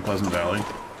weather in Pleasant Valley,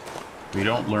 if you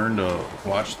don't learn to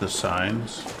watch the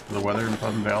signs for the weather in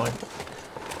Pleasant Valley,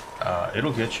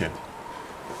 it'll get you.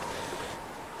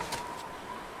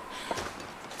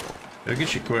 It'll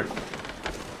get you quick.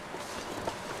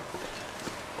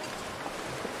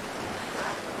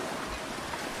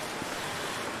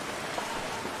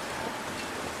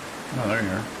 Oh, there you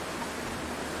are.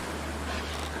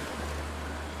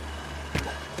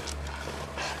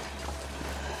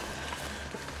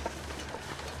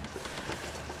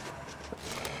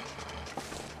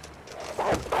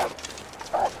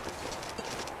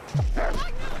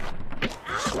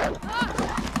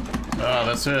 Oh,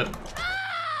 that's it.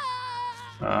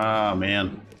 Ah,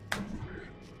 man.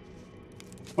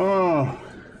 Oh.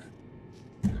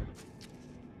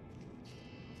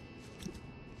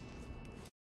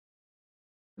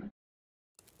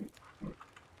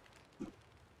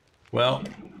 Well,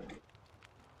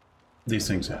 these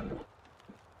things happen.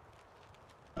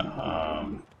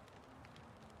 What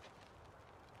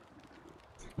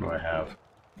do I have?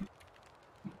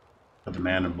 Got the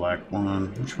Man in Black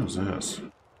one. Which one's this?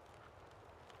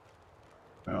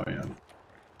 Oh, yeah.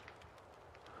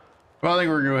 Well, I think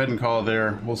we're going to go ahead and call it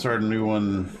there. We'll start a new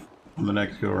one on the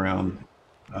next go-around.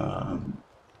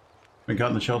 Been caught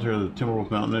in the shelter of the Timberwolf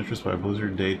Mountain Entrance by a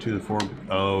blizzard, day 2 to 4.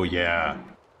 Oh, yeah.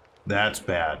 That's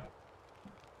bad.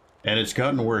 And it's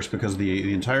gotten worse because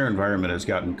the entire environment has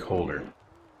gotten colder.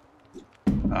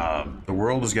 The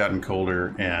world has gotten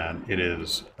colder, and it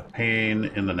is a pain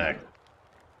in the neck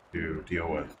to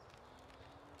deal with.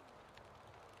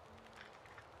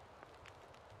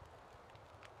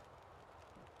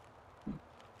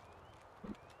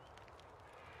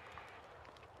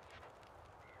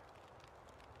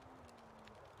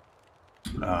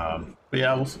 But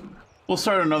yeah, we'll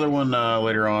start another one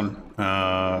later on.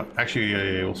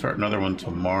 Actually, we'll start another one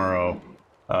tomorrow.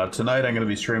 Tonight I'm going to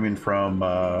be streaming from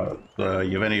the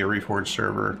Yevgeny Reforged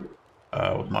server.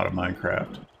 with modded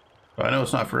Minecraft. So I know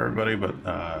it's not for everybody, but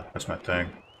that's my thing.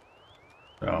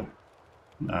 So,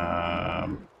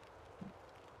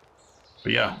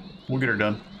 but yeah, we'll get her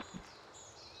done.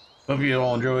 Hope you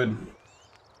all enjoyed.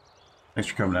 Thanks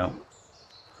for coming out.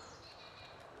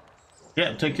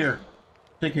 Yeah, take care.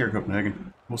 Take care,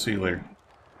 Copenhagen. We'll see you later.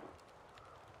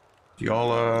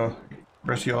 Y'all,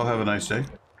 rest of y'all have a nice day.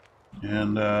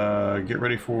 And get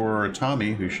ready for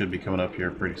Tommy, who should be coming up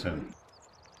here pretty soon.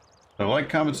 So like,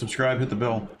 comment, subscribe, hit the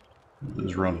bell. This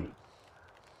is Ronan.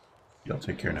 Y'all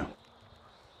take care now.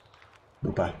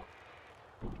 Goodbye.